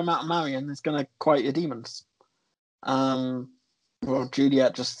Juliet, no amount of marrying is going to quiet your demons. Well,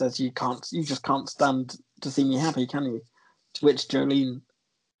 Juliet just says, you just can't stand to see me happy, can you? To which Jolene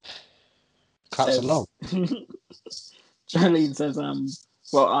Claps along. Jolene says,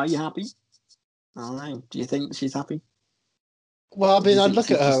 well, are you happy? I don't know. Do you think she's happy? Well, I mean, I look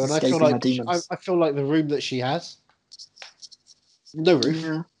she's at her just and I feel escaping her like demons? I feel like the room that she has. No roof.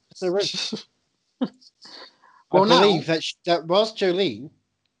 Yeah. There's no roof. Well, I believe that whilst Jolene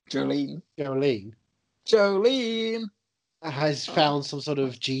has found some sort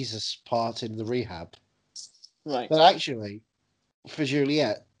of Jesus part in the rehab, right? but actually, for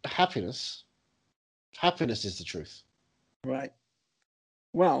Juliet, happiness is the truth. Right.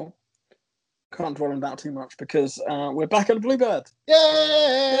 Well, can't dwell on that too much because we're back at the Bluebird.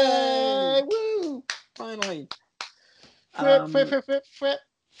 Yay! Woo! Finally.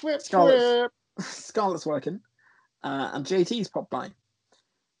 Scarlett's working, and JT's popped by.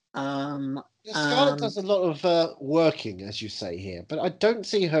 Scarlett does a lot of working, as you say here, but I don't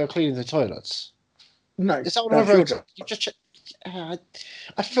see her cleaning the toilets. No, is that one of her?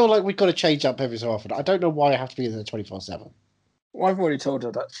 I feel like we've got to change up every so often. I don't know why I have to be there 24/7. Well, I've already told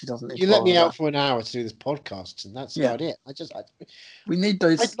her that she doesn't need. You let me out for an hour to do this podcast, and that's about it. We need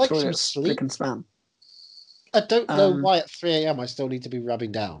those I'd like toilets some sleep. spick and span. I don't know why at 3 a.m. I still need to be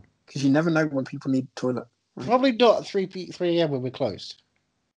rubbing down. Because you never know when people need a toilet. Right? Probably not at 3 a.m. when we're closed.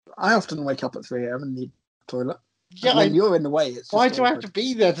 I often wake up at 3 a.m. and need a toilet. Yeah, when you're in the way, it's just why do I have to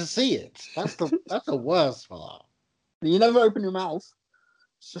be there to see it? That's the worst part. You never open your mouth.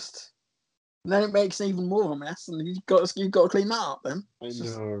 It's just then it makes even more of a mess, and you've got to clean that up. Then I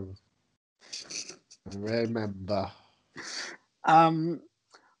know. Remember.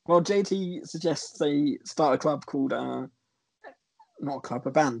 Well, JT suggests they start a club called not a club,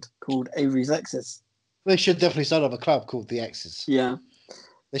 a band called Avery's Exes. They should definitely start up a club called the Exes. Yeah.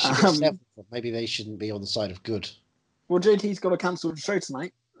 They should get several. Maybe they shouldn't be on the side of good. Well, JT's got to cancel the show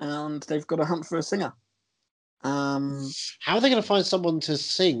tonight, and they've got to hunt for a singer. How are they going to find someone to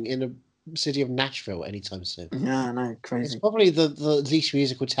sing in a city of Nashville anytime soon? Yeah, I know, crazy. It's probably the least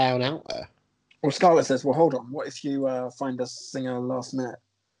musical town out there. Well, Scarlett says, well, hold on. What if you find a singer last minute?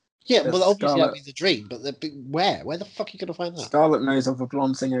 Yeah, well, obviously that'd be the dream, but where? Where the fuck are you going to find that? Scarlett knows of a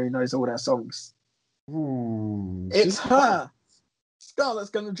blonde singer who knows all their songs. It's her!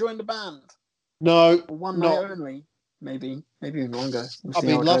 Scarlett's going to join the band. No, for one night only. Maybe even longer. I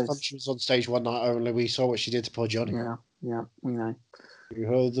mean, last time she was on stage one night only, we saw what she did to poor Johnny. Yeah, we know. You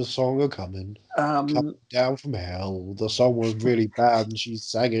heard the song coming. Coming down from hell. The song was really bad and she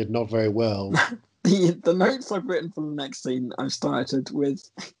sang it not very well. The notes I've written for the next scene, I've started with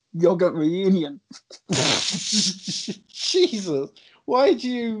yogurt reunion. Jesus. Why do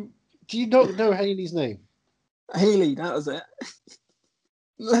you not know Hayley's name? Hayley, that was it.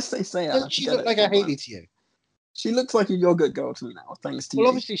 Unless they say it. Doesn't she look like a Hayley to you? She looks like a yogurt girl to me now, thanks to you. Well,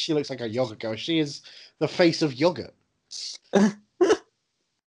 obviously she looks like a yogurt girl. She is the face of yogurt. When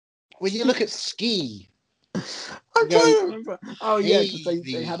you look at Ski. I'm trying to remember. Oh, yeah, because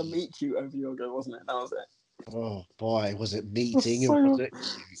they had a meet cute over yogurt, wasn't it? That was it. Oh, boy, was it meeting?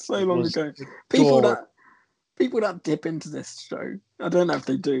 So long ago. People that dip into this show, I don't know if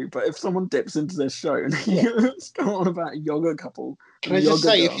they do, but if someone dips into this show and it's going on about a yogurt couple. Can I just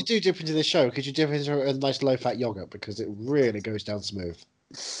say, if you do dip into this show, could you dip into a nice low-fat yogurt? Because it really goes down smooth.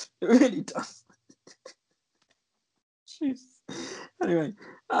 It really does. Jeez. Anyway,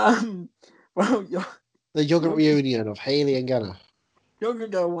 well, the yogurt reunion of Hayley and Gunnar.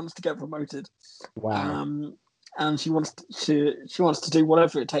 Yogurt girl wants to get promoted. Wow. And she wants to do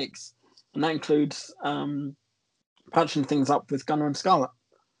whatever it takes, and that includes patching things up with Gunnar and Scarlett,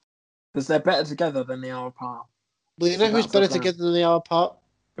 because they're better together than they are apart. Well, you know who's better together than they are apart?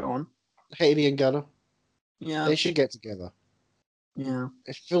 Go on. Hayley and Gunnar. Yeah. They should get together. Yeah.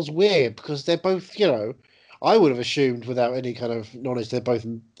 It feels weird because they're both, I would have assumed without any kind of knowledge they're both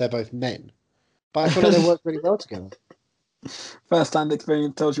men. But I feel like they work really well together. First-hand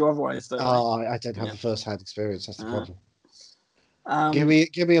experience tells you otherwise, though. I don't have the first-hand experience. That's the problem.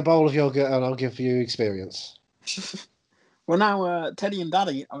 Give me a bowl of yogurt and I'll give you experience. Well, now Teddy and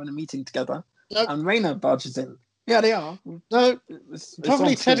Daddy are in a meeting together, and Raina barges in. Yeah, they are. No, it's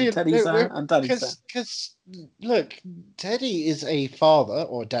probably Teddy's there and Daddy's there. Because look, Teddy is a father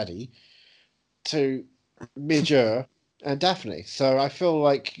or daddy to Midger and Daphne, so I feel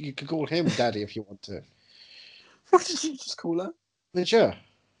like you could call him Daddy if you want to. What did you just call her? Midger.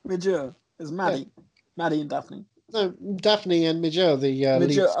 Midger is Maddie. Yeah. Maddie and Daphne. No, Daphne and Mijel, the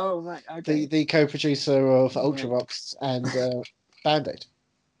lead, Oh, right, okay. the co-producer of Right. Ultravox and Band-Aid.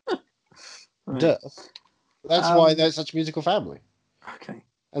 Right. Duh. That's why they're such a musical family. Okay.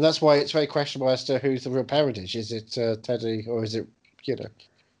 And that's why it's very questionable as to who's the real parentage. Is it Teddy or is it,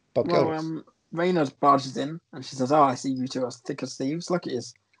 Bob Geldof? Well, Raina barges in and she says, "Oh, I see you two are thick as thieves. Look at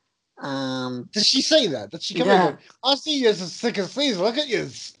this." Did she say that? Did she come in and go, I see you as thick as thieves, look at you.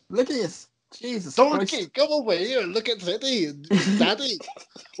 Look at this. Jesus Christ. Donkey, come over here and look at Teddy and Daddy.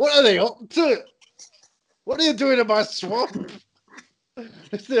 What are they up to? What are you doing in my swamp? Then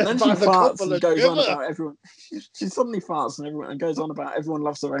she farts and goes on about everyone. She suddenly farts and everyone and goes on about everyone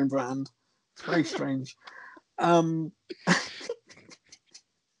loves their own brand. It's very strange.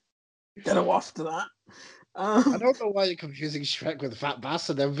 Get her off to that. I don't know why you're confusing Shrek with Fat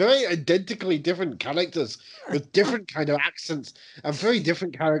Bastard. They're very identically different characters with different kind of accents and very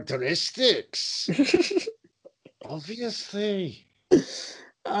different characteristics. Obviously.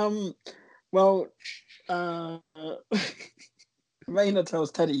 Well, Raina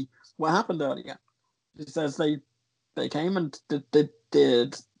tells Teddy what happened earlier. She says they came and did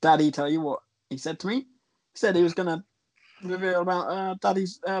Daddy tell you what he said to me? He said he was going to reveal about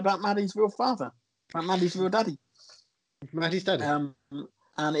about Maddie's real father, about Maddie's real daddy. Maddie's daddy.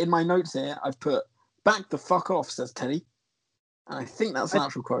 And in my notes here, I've put "back the fuck off," says Teddy, and I think that's an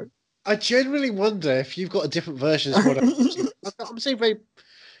actual quote. I genuinely wonder if you've got a different version. I'm saying very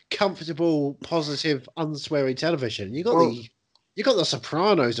comfortable, positive, unswearing television. You got the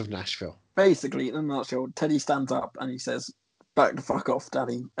Sopranos of Nashville. Basically, in a nutshell, Teddy stands up and he says, "Back the fuck off,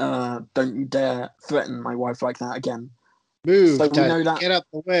 Daddy! Don't you dare threaten my wife like that again." Move, so Daddy, we know that, get out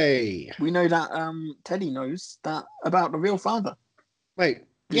the way. We know that Teddy knows that about the real father. Wait,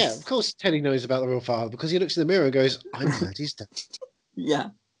 yeah, of course Teddy knows about the real father because he looks in the mirror and goes, "I'm Daddy's dad." Yeah.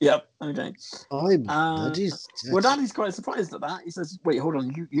 Yep. Okay. I'm Daddy's dad. Well, Daddy's quite surprised at that. He says, "Wait, hold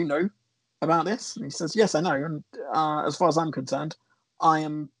on. You know about this?" And he says, "Yes, I know. And as far as I'm concerned, I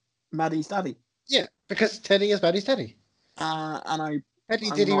am Maddie's daddy." Yeah, because Teddy is Maddie's daddy. And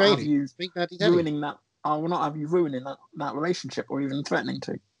Teddy Diddy Rainey. Ruining that. I will not have you ruining that relationship or even threatening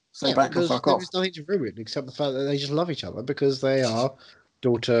to. So yeah, back the fuck off. There's nothing to ruin except the fact that they just love each other because they are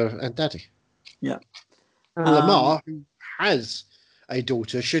daughter and daddy. Yeah. And Lamar, who has a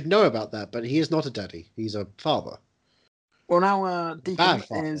daughter, should know about that, but he is not a daddy. He's a father. Well, now Deacon bad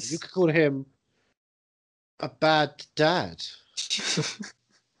father. You could call him a bad dad.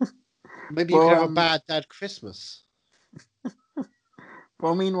 Maybe you could have a bad dad Christmas.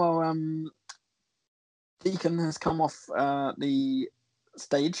 Well, meanwhile, Deacon has come off the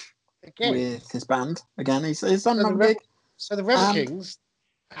stage again with his band again. He's done another gig. So the Rebel Kings,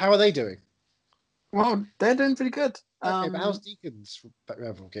 how are they doing? Well, they're doing pretty good. Okay, but how's Deacon's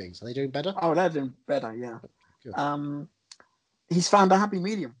Rebel Kings? Are they doing better? Oh, they're doing better, yeah. Good. He's found a happy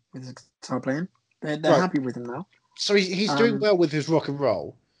medium with his guitar playing. They're happy with him now. So he's doing well with his rock and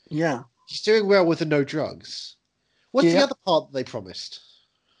roll. Yeah. He's doing well with the no drugs. What's the other part that they promised?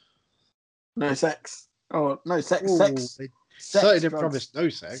 No sex. Oh, no sex. Ooh, sex. They certainly didn't promise no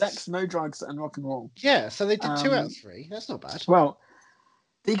sex. Sex, no drugs, and rock and roll. Yeah, so they did 2 out of 3. That's not bad. Well,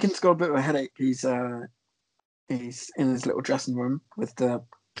 Deacon's got a bit of a headache. He's in his little dressing room with the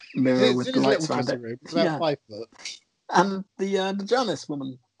mirror with the lights around it. It's about 5 foot. And the journalist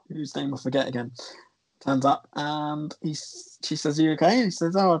woman, whose name I forget again, turns up and she says, "Are you okay?" And he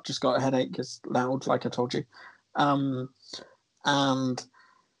says, "Oh, I've just got a headache. It's loud, like I told you." And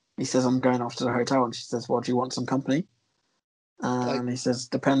he says, "I'm going off to the hotel." And she says, "Well, do you want some company?" And he says,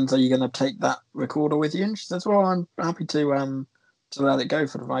 "Depends. Are you going to take that recorder with you?" And she says, "Well, I'm happy to let it go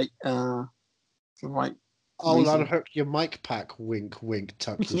for the right I'll reason. Unhook your mic pack. Wink, wink.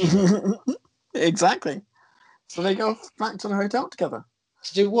 Tuck your shirt. Exactly. So they go back to the hotel together.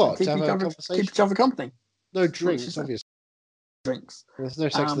 To do what? To have a conversation. Keep each other company. No drinks, obviously. Drinks. There's no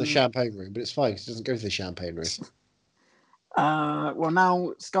sex in the champagne room, but it's fine. It doesn't go to the champagne room. Well,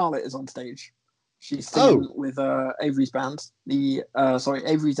 now Scarlett is on stage. She's singing with Avery's band.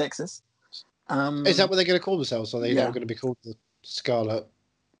 Avery's Exes. Is that what they're going to call themselves? Or are they now going to be called the Scarlett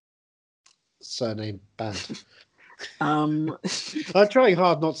surname band? I'm trying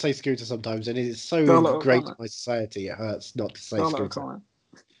hard not to say Scooter sometimes, and it is so great in my society. It hurts not to say Scooter.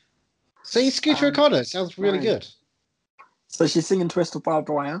 Say Scooter O'Connor. Sounds really good. So she's singing "Twist of Barbed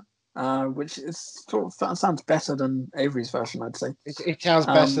Wire," which is sounds better than Avery's version, I'd say. It sounds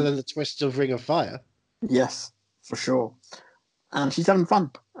better than the Twist of Ring of Fire. Yes, for sure. And she's having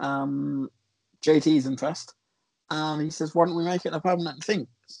fun. JT's impressed, and he says, "Why don't we make it a permanent thing?"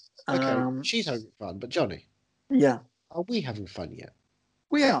 Okay, she's having fun, but Johnny. Yeah. Are we having fun yet?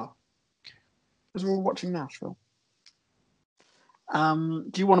 We are. Because we're watching Nashville.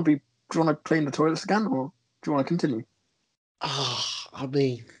 Do you want to clean the toilets again, or do you want to continue? I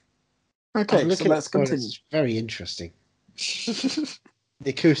mean, Okay, I'm so looking let's at the toilets. continue. It's very interesting. The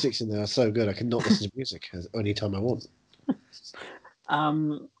acoustics in there are so good. I can not listen to music any time I want.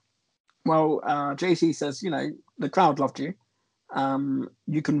 Well, JC says, the crowd loved you.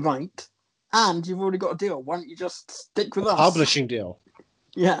 You can write, and you've already got a deal. Why don't you just stick with us? Publishing deal.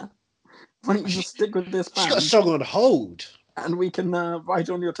 Yeah. Why don't you just stick with this She's got a band, song on hold. and we can write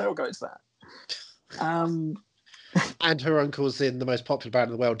on your tailgates there. And her uncle's in the most popular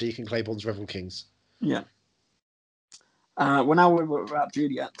band in the world, Deacon Claiborne's Revel Kings. Yeah. Well, now we're at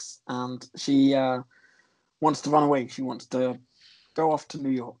Juliet's, and she wants to run away. She wants to go off to New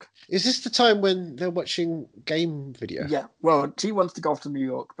York. Is this the time when they're watching game video? Yeah. Well, she wants to go off to New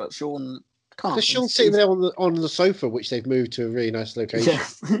York, but Sean can't. Because Sean's sitting there on the sofa, which they've moved to a really nice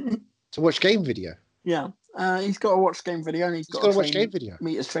location, to watch game video. Yeah. He's got to watch game video, and he's got to watch game video.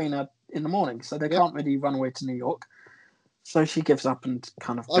 Meet his trainer in the morning, so they can't really run away to New York. So she gives up and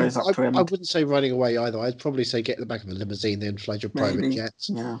kind of goes up to him. I wouldn't say running away either. I'd probably say get in the back of a limousine, then fly your private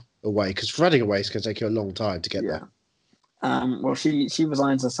jets away. Because running away is going to take you a long time to get there. Well, she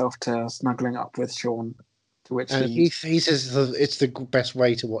resigns herself to snuggling up with Sean, to which he says it's the best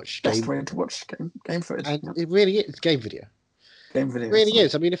way to watch game. Best way to watch game footage. And it really is game video. Game video. It really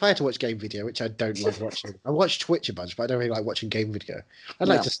is. I mean, if I had to watch game video, which I don't like watching, I watch Twitch a bunch, but I don't really like watching game video. I'd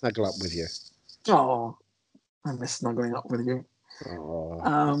like to snuggle up with you. Oh, I miss snuggling up with you.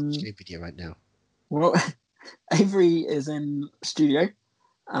 Oh, game video right now. Well, Avery is in studio.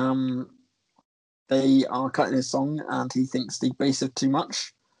 They are cutting his song, and he thinks the bass is too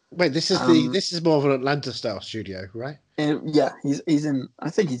much. Wait, this is more of an Atlanta style studio, right? Yeah, he's in. I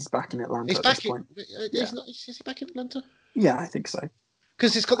think he's back in Atlanta at this point. Is he back in Atlanta? Yeah, I think so.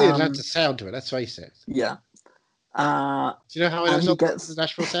 Because it's got the Atlanta sound to it. Let's face it. Yeah. Do you know how I know the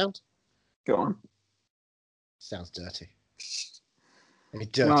Nashville sound? Go on. Sounds dirty. They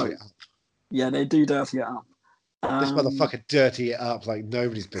dirty it up. Yeah, they do dirty it up. This motherfucker dirty it up like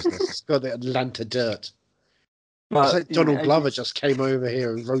nobody's business. It's got the Atlanta dirt. But, it's like Donald Glover just came over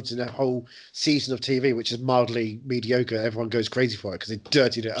here and wrote in a whole season of TV, which is mildly mediocre. Everyone goes crazy for it because they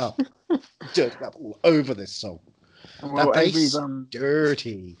dirtied it up. Dirtied it up all over this song. Well, that bass,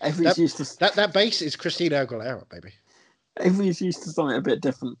 dirty. That bass is Christina Aguilera, baby. Avery's used to something a bit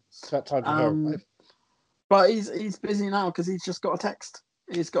different. It's that time for her, right? But he's busy now because he's just got a text.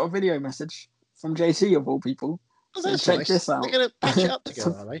 He's got a video message from JT of all people. Oh, that's check nice. this out. They're going to pitch it up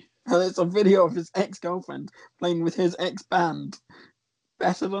together, are they? And it's a video of his ex-girlfriend playing with his ex-band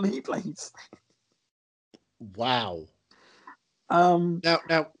better than he plays. Wow.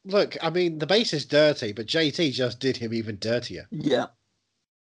 Now, look, I mean, the bass is dirty, but JT just did him even dirtier. Yeah.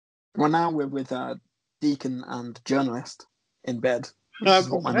 Well, now we're with Deacon and Journalist in bed. I've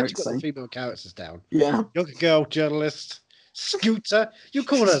got the female characters down. Yeah. Young girl, journalist, Scooter. You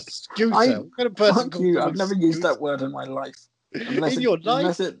call her Scooter. What kind of person fuck you. I've never used that word in my life. In your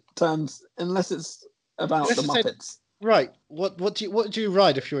life? Unless it's about the Muppets. Right. What do you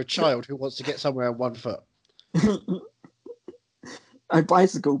ride if you're a child who wants to get somewhere on one foot? I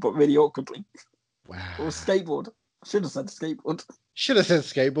bicycle, but really awkwardly. Wow. Or skateboard. I should have said skateboard. Should have said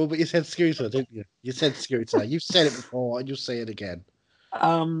skateboard, but you said scooter, didn't you? You said scooter. You've said it before, and you'll say it again.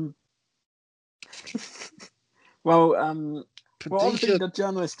 Well, obviously the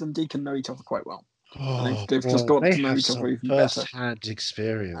journalist and Deacon know each other quite well. They've just got to know each other even better. First-hand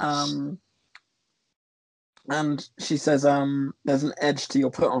experience. And she says, there's an edge to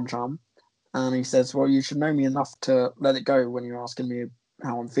your put-on charm. And he says, well, you should know me enough to let it go when you're asking me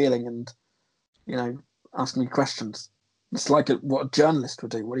how I'm feeling and, asking me questions. It's like what a journalist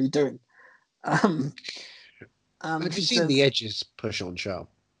would do. What are you doing? Have you seen the Edge's push-on charm?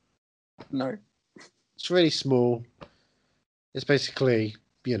 No. It's really small. It's basically,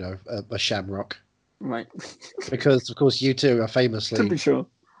 a shamrock. Right. Because, of course, you two are famously... To be sure.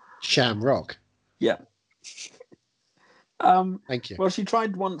 Shamrock. Yeah. Thank you. Well, she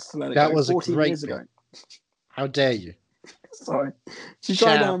tried once to let it go. That was 14 years ago. How dare you? Sorry. She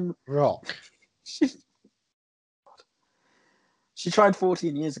tried... Rock. She tried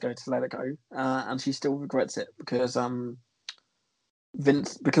 14 years ago to let it go, and she still regrets it because of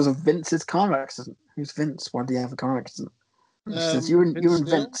Vince's car accident. Who's Vince? Why did he have a car accident? She says, you and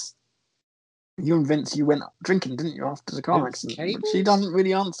Vince. You and Vince, you went drinking, didn't you, after the car accident? But she doesn't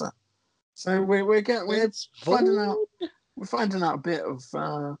really answer. So we're finding out a bit of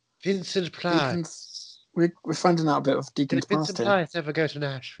Vincent Price. We're finding out a bit of Deacon's past here. Did Vincent Price ever go to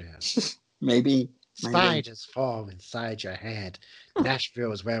Nashville? Maybe. Spiders form inside your head.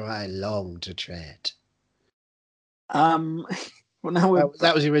 Nashville is where I long to tread. Well, now we're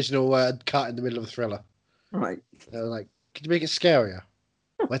That was the original cut in the middle of the Thriller. right. They were like, "Could you make it scarier?"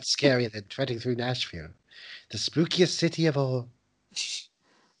 What's scarier than treading through Nashville, the spookiest city of all?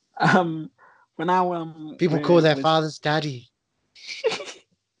 We're now People call their fathers daddy.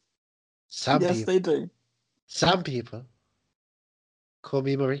 Some yes, people. they do. Some people call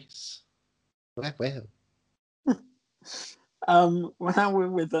me Maurice. Well. We're now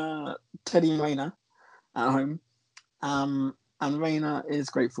with Teddy and Raina at home. And Raina is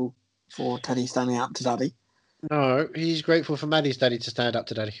grateful for Teddy standing up to Daddy. No, he's grateful for Maddie's daddy to stand up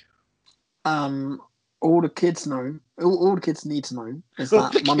to Daddy. All the kids know. All the kids need to know is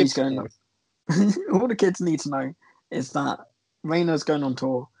that Mummy's going. All the kids need to know is that Raina's going on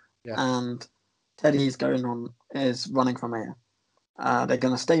tour, and Teddy's is running for mayor. They're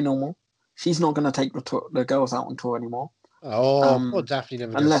going to stay normal. She's not going to take the girls out on tour anymore. Oh, poor Daphne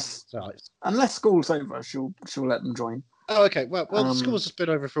never unless school's over, she'll let them join. Oh, okay. Well, school's has been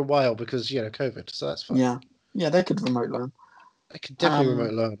over for a while because COVID, so that's fine. Yeah, they could remote learn. They could definitely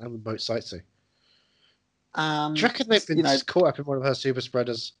remote learn and remote sightsee. Do you reckon they've been caught up in one of her super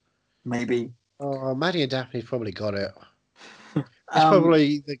spreaders? Maybe. Oh, Maddie and Daphne probably got it. It's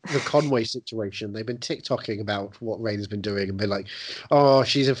probably the Conway situation. They've been TikToking about what Raina's been doing and been like, "Oh,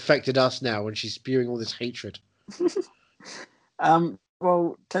 she's infected us now, and she's spewing all this hatred."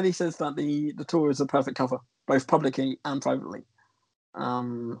 Well, Teddy says that the tour is a perfect cover, both publicly and privately.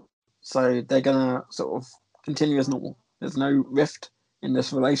 So they're gonna sort of continue as normal. There's no rift in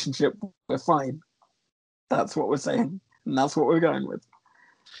this relationship. We're fine. That's what we're saying, and that's what we're going with.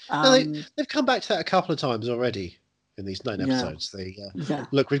 They've come back to that a couple of times already in these 9 episodes.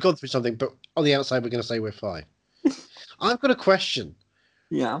 Look, we've gone through something, but on the outside, we're going to say we're fine. I've got a question.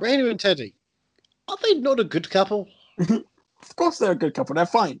 Yeah. Raina and Teddy, are they not a good couple? Of course they're a good couple. They're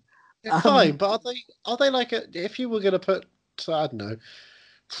fine. They're fine, but are they like if you were going to put, I don't know.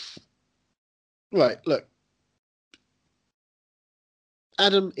 Right, look.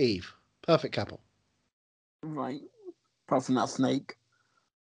 Adam, Eve, perfect couple. Right. Apart from that snake.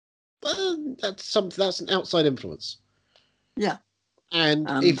 That's an outside influence. Yeah. And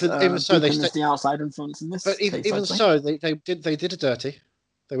even so, they is the outside influence in this. But even so, they did a dirty.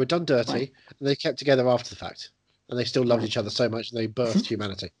 They were done dirty, and they kept together after the fact, and they still loved each other so much, and they birthed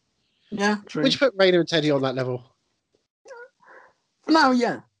humanity. Yeah, true. Would you put Raina and Teddy on that level? No,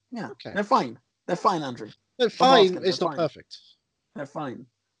 yeah. Okay. They're fine. They're fine, Andrew. They're fine. It's not perfect. They're fine.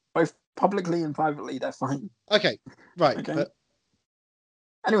 Both publicly and privately, they're fine. Okay, right. Okay. But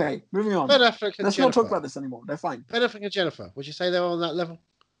anyway, moving on. Ben Affleck and Let's Jennifer. not talk about this anymore. They're fine. Ben Affleck and Jennifer. Would you say they're on that level?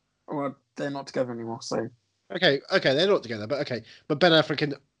 Well, they're not together anymore, so. Okay, they're not together, but okay. But Ben Affleck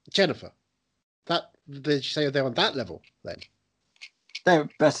and Jennifer. Did you say they're on that level then? They're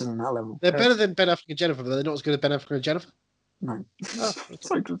better than that level. They're better than Ben Affleck and Jennifer, but they're not as good as Ben Affleck and Jennifer? No. Oh,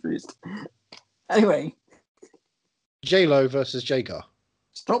 so confused. Anyway. J-Lo versus Jagar.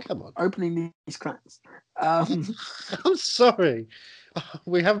 Stop opening these cracks. I'm sorry.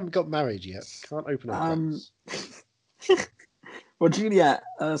 We haven't got married yet. Can't open our cracks. Well, Juliet,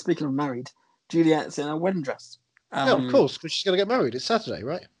 speaking of married, Juliet's in a wedding dress. Yeah, of course, because she's going to get married. It's Saturday,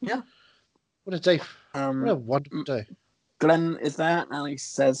 right? Yeah. What a day. What a wonderful day. Glenn is there, and he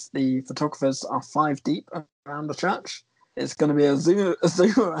says the photographers are 5 deep around the church. It's going to be a zoo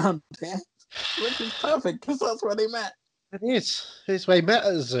around here, which is perfect, because that's where they met. It is. It's where they met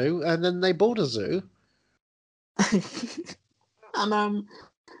at a zoo, and then they bought a zoo. And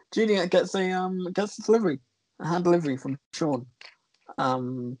Juliet gets a hand delivery from Sean.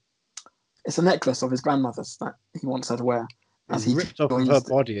 It's a necklace of his grandmother's that he wants her to wear. As he ripped off of her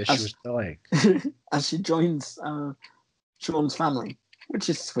body as she was dying. As she joins Sean's family, which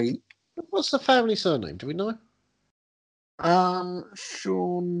is sweet. What's the family surname? Do we know?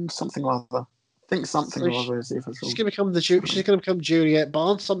 Sean something or other. I think something or other is the official. She's going to become Juliet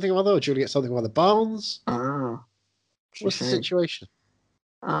Barnes something or other, or Juliet something or other Barnes. What's the situation?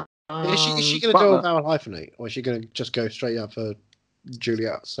 Is she going to do a vowel hyphenate, or is she going to just go straight up for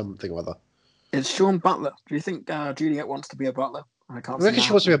Juliet something or other? It's Sean Butler. Do you think Juliet wants to be a butler? I reckon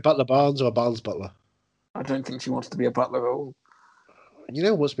she wants to be a Butler Barnes or a Barnes Butler. I don't think she wants to be a butler at all. You know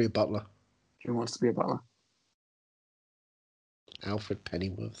who wants to be a butler? Who wants to be a butler? Alfred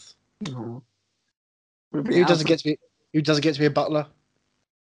Pennyworth. No. Who doesn't get to be a butler?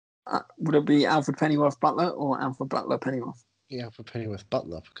 Would it be Alfred Pennyworth Butler or Alfred Butler Pennyworth? Yeah, Alfred Pennyworth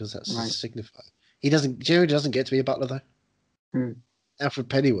Butler, because that's a signifier. He doesn't. Do you know who doesn't get to be a butler though? Alfred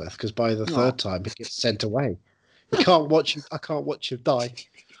Pennyworth, because by the third time he gets sent away. I can't watch him die.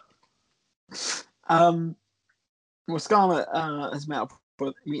 Well, Scarlett has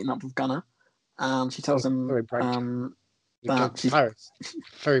meeting up with Gunnar. She tells him that Paris.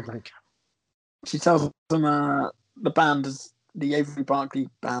 Very blank. she tells them the Avery Barkley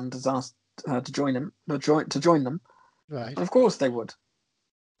band has asked her to join them. Right. And of course they would.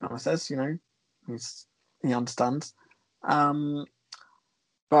 Anna says, he understands.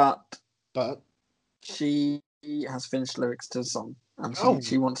 But she has finished lyrics to the song, and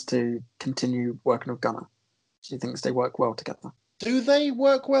she wants to continue working with Gunnar. She thinks they work well together. Do they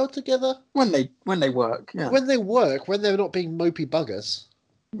work well together? When they work, yeah. When they work, when they're not being mopey buggers.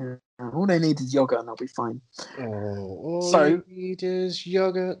 Yeah. All they need is yogurt and they'll be fine. All they need is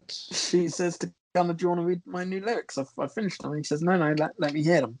yogurt. She says to Gunnar, do you want to read my new lyrics? I've finished them. And he says, no, let me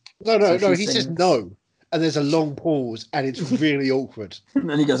hear them. No, he says no. And there's a long pause and it's really awkward. And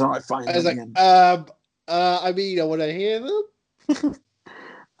then he goes, all right, fine. And I want to hear them.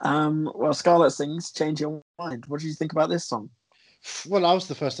 Well, Scarlett sings Change Your Mind. What do you think about this song? Well, I was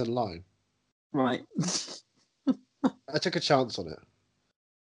the first in line. Right. I took a chance on it.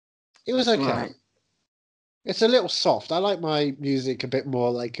 It was okay. Right. It's a little soft. I like my music a bit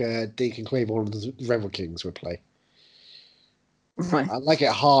more like Deacon Claiborne and the Rebel Kings would play. Right. I like it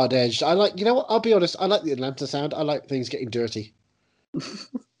hard-edged. I like, what? I'll be honest. I like the Atlanta sound. I like things getting dirty.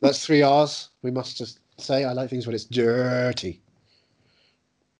 That's 3 R's. We must just say I like things when it's dirty.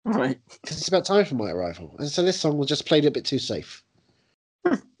 Right. Because it's about time for my arrival. And so this song was just played a bit too safe.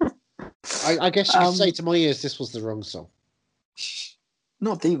 I guess you could say to my ears this was the wrong song.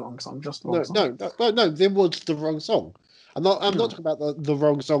 Not the wrong song, just the wrong song. No, there was the wrong song. I'm not talking about the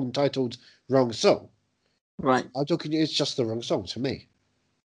wrong song titled Wrong Song. Right. I'm talking it's just the wrong song to me.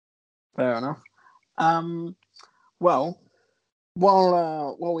 Fair enough. Well,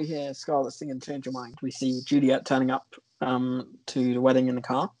 while we hear Scarlett singing Change Your Mind, we see Juliet turning up to the wedding in the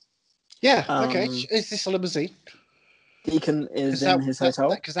car. Yeah, okay. Is this a limousine? Deacon is in his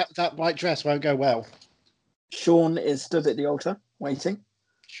hotel. Because that white dress won't go well. Sean is stood at the altar, waiting.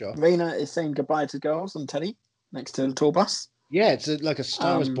 Sure. Raina is saying goodbye to girls on Teddy next to the tour bus. Yeah, it's like a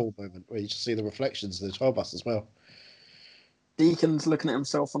Star Wars Ball moment where you just see the reflections of the tour bus as well. Deacon's looking at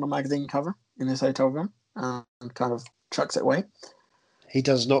himself on a magazine cover in his hotel room and kind of chucks it away. He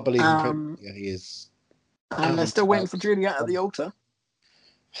does not believe in print. Yeah, he is. And they're still waiting for Juliet at the altar.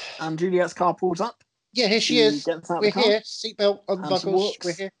 And Juliet's car pulls up. Yeah, here she is. We're here. Seatbelt unbuckled.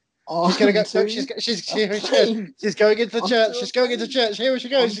 We're here. She's going to go. No, she's going into the church. She's going into church. Here she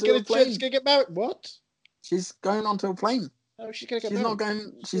goes. She's going to church. She's going to get married. What? She's going onto a plane. Oh, she's going to get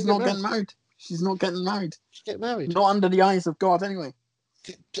married. She's not getting married. She's not getting married. She's getting married. Not under the eyes of God, anyway.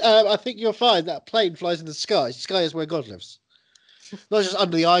 I think you'll find that plane flies in the sky. The sky is where God lives. Not just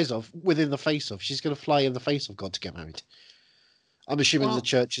under the eyes of, within the face of. She's going to fly in the face of God to get married. I'm assuming the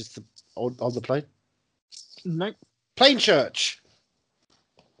church is on the plane. Nope. Plane church.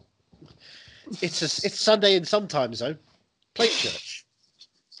 It's Sunday in some time zone. Plane church.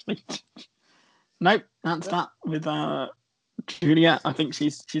 Nope, that's that with Juliet. I think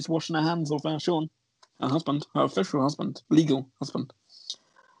she's washing her hands of Sean, her husband, her official husband, legal husband.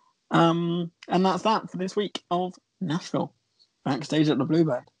 And that's that for this week of Nashville, backstage at the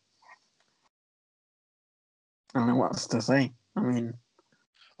Bluebird. I don't know what else to say. I mean,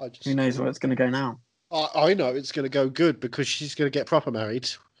 who knows where it's going to go now? I know it's going to go good because she's going to get proper married.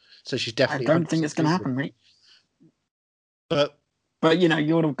 So she's definitely. I don't think it's going to happen, mate. But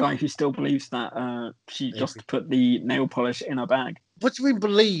you're the guy who still believes that she just put the nail polish in her bag. What do you mean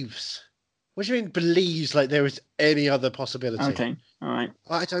believes? What do you mean believes like there is any other possibility? Okay, all right.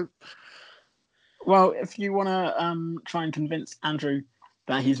 I don't. Well, if you want to try and convince Andrew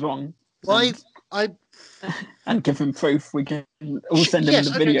that he's wrong, and give him proof, we can all send him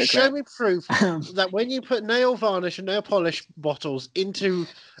the video clip. Show me proof that when you put nail varnish and nail polish bottles into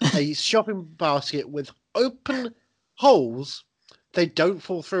a shopping basket with open holes, they don't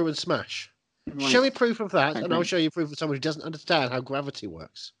fall through and smash. Right. Show me proof of that, and I'll show you proof of someone who doesn't understand how gravity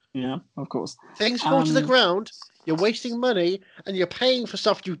works. Yeah, of course. Things fall to the ground, you're wasting money, and you're paying for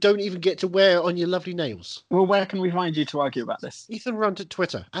stuff you don't even get to wear on your lovely nails. Well, where can we find you to argue about this? Ethan Runt at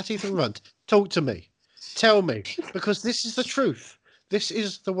Twitter, at Ethan Runt. Talk to me. Tell me, because this is the truth. This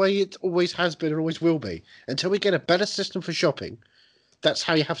is the way it always has been and always will be. Until we get a better system for shopping, that's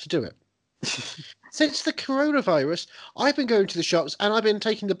how you have to do it. Since the coronavirus, I've been going to the shops and I've been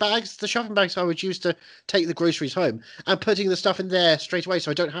taking the shopping bags I would use to take the groceries home and putting the stuff in there straight away so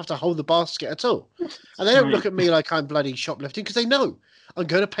I don't have to hold the basket at all. And they don't look at me like I'm bloody shoplifting because they know I'm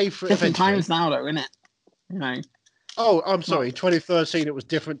going to pay for it different eventually. Times now, though, isn't it? Oh, I'm sorry. 2013, it was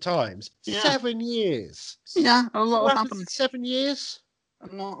different times. Yeah. 7 years. Yeah, a lot has happened. 7 years?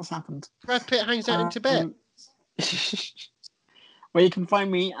 A lot has happened. Brad Pitt hangs out in Tibet. Well, you can find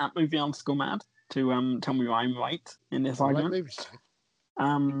me at movie_mad. to tell me I'm right in this I like argument. movies.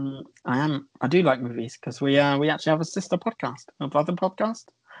 I do like movies because we actually have a sister podcast, a brother podcast,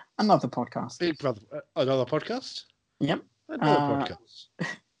 another podcast. Big Brother, another podcast. Yep. Another podcast.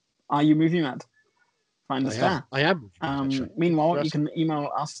 Are you movie mad? Find us there. I am. Actually. Meanwhile, you can email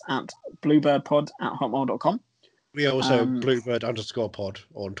us at bluebirdpod@hotmail.com. We are also bluebird_pod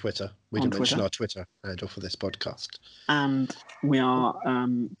on Twitter. We on didn't mention Twitter. our Twitter handle for this podcast. And we are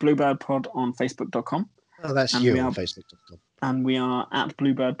bluebirdpod on facebook.com. Oh, that's And you we on are- facebook.com. And we are at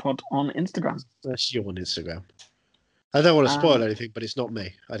bluebirdpod on Instagram. That's you on Instagram. I don't want to spoil anything, but it's not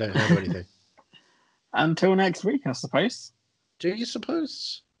me. I don't handle anything. Until next week, I suppose. Do you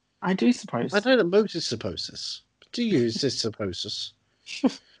suppose? I do suppose. I know that Moses supposes. But do you suppose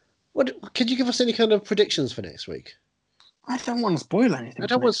this? What? Could you give us any kind of predictions for next week? I don't want to spoil anything. I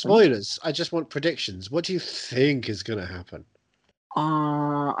don't want spoilers. I just want predictions. What do you think is going to happen?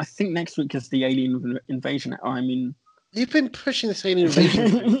 I think next week is the alien invasion. I mean, You've been pushing this alien invasion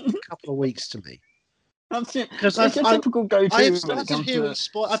for a couple of weeks to me. that's it. Because It's a typical go-to. I've when it started comes hearing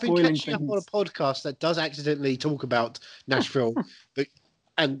to I've been spoiling catching up on a things. podcast that does accidentally talk about Nashville,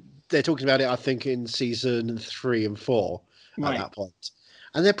 and they're talking about it, I think, in season 3 and 4 Right. at that point.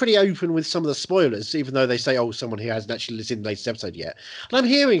 And they're pretty open with some of the spoilers, even though they say, "Oh, someone who hasn't actually listened to the latest episode yet." And I'm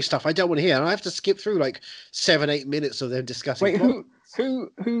hearing stuff I don't want to hear, and I have to skip through like 7-8 minutes of them discussing. Wait,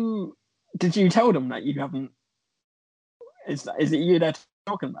 who did you tell them that you haven't? Is it you they're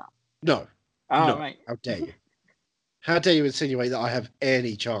talking about? No, Oh, no. right. How dare you? How dare you insinuate that I have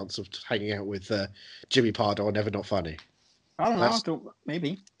any chance of hanging out with Jimmy Pardo or Never Not Funny? I don't know. That's- I thought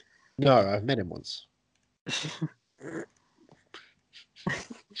maybe. No, I've met him once.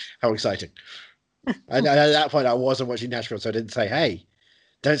 How exciting. And at that point, I wasn't watching Nashville, so I didn't say, "Hey,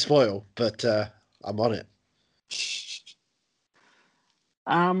 don't spoil," but I'm on it.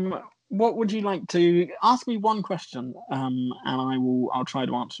 What would you like to ask me? One question, and I'll try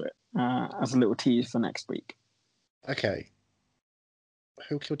to answer it as a little tease for next week. Okay.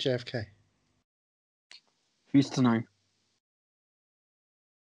 Who killed JFK? Who's to know?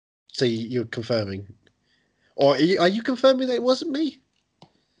 So you're confirming, or are you confirming that it wasn't me?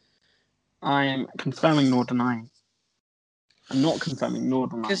 I'm confirming nor denying. I'm not confirming nor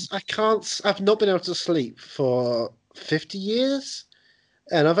denying. Because I've not been able to sleep for 50 years,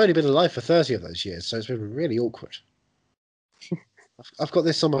 and I've only been alive for 30 of those years, so it's been really awkward. I've got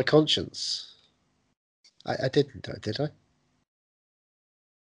this on my conscience. I didn't, did I? I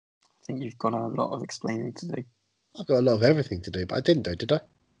think you've got a lot of explaining to do. I've got a lot of everything to do, but I didn't, did I?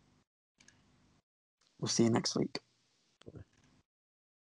 We'll see you next week.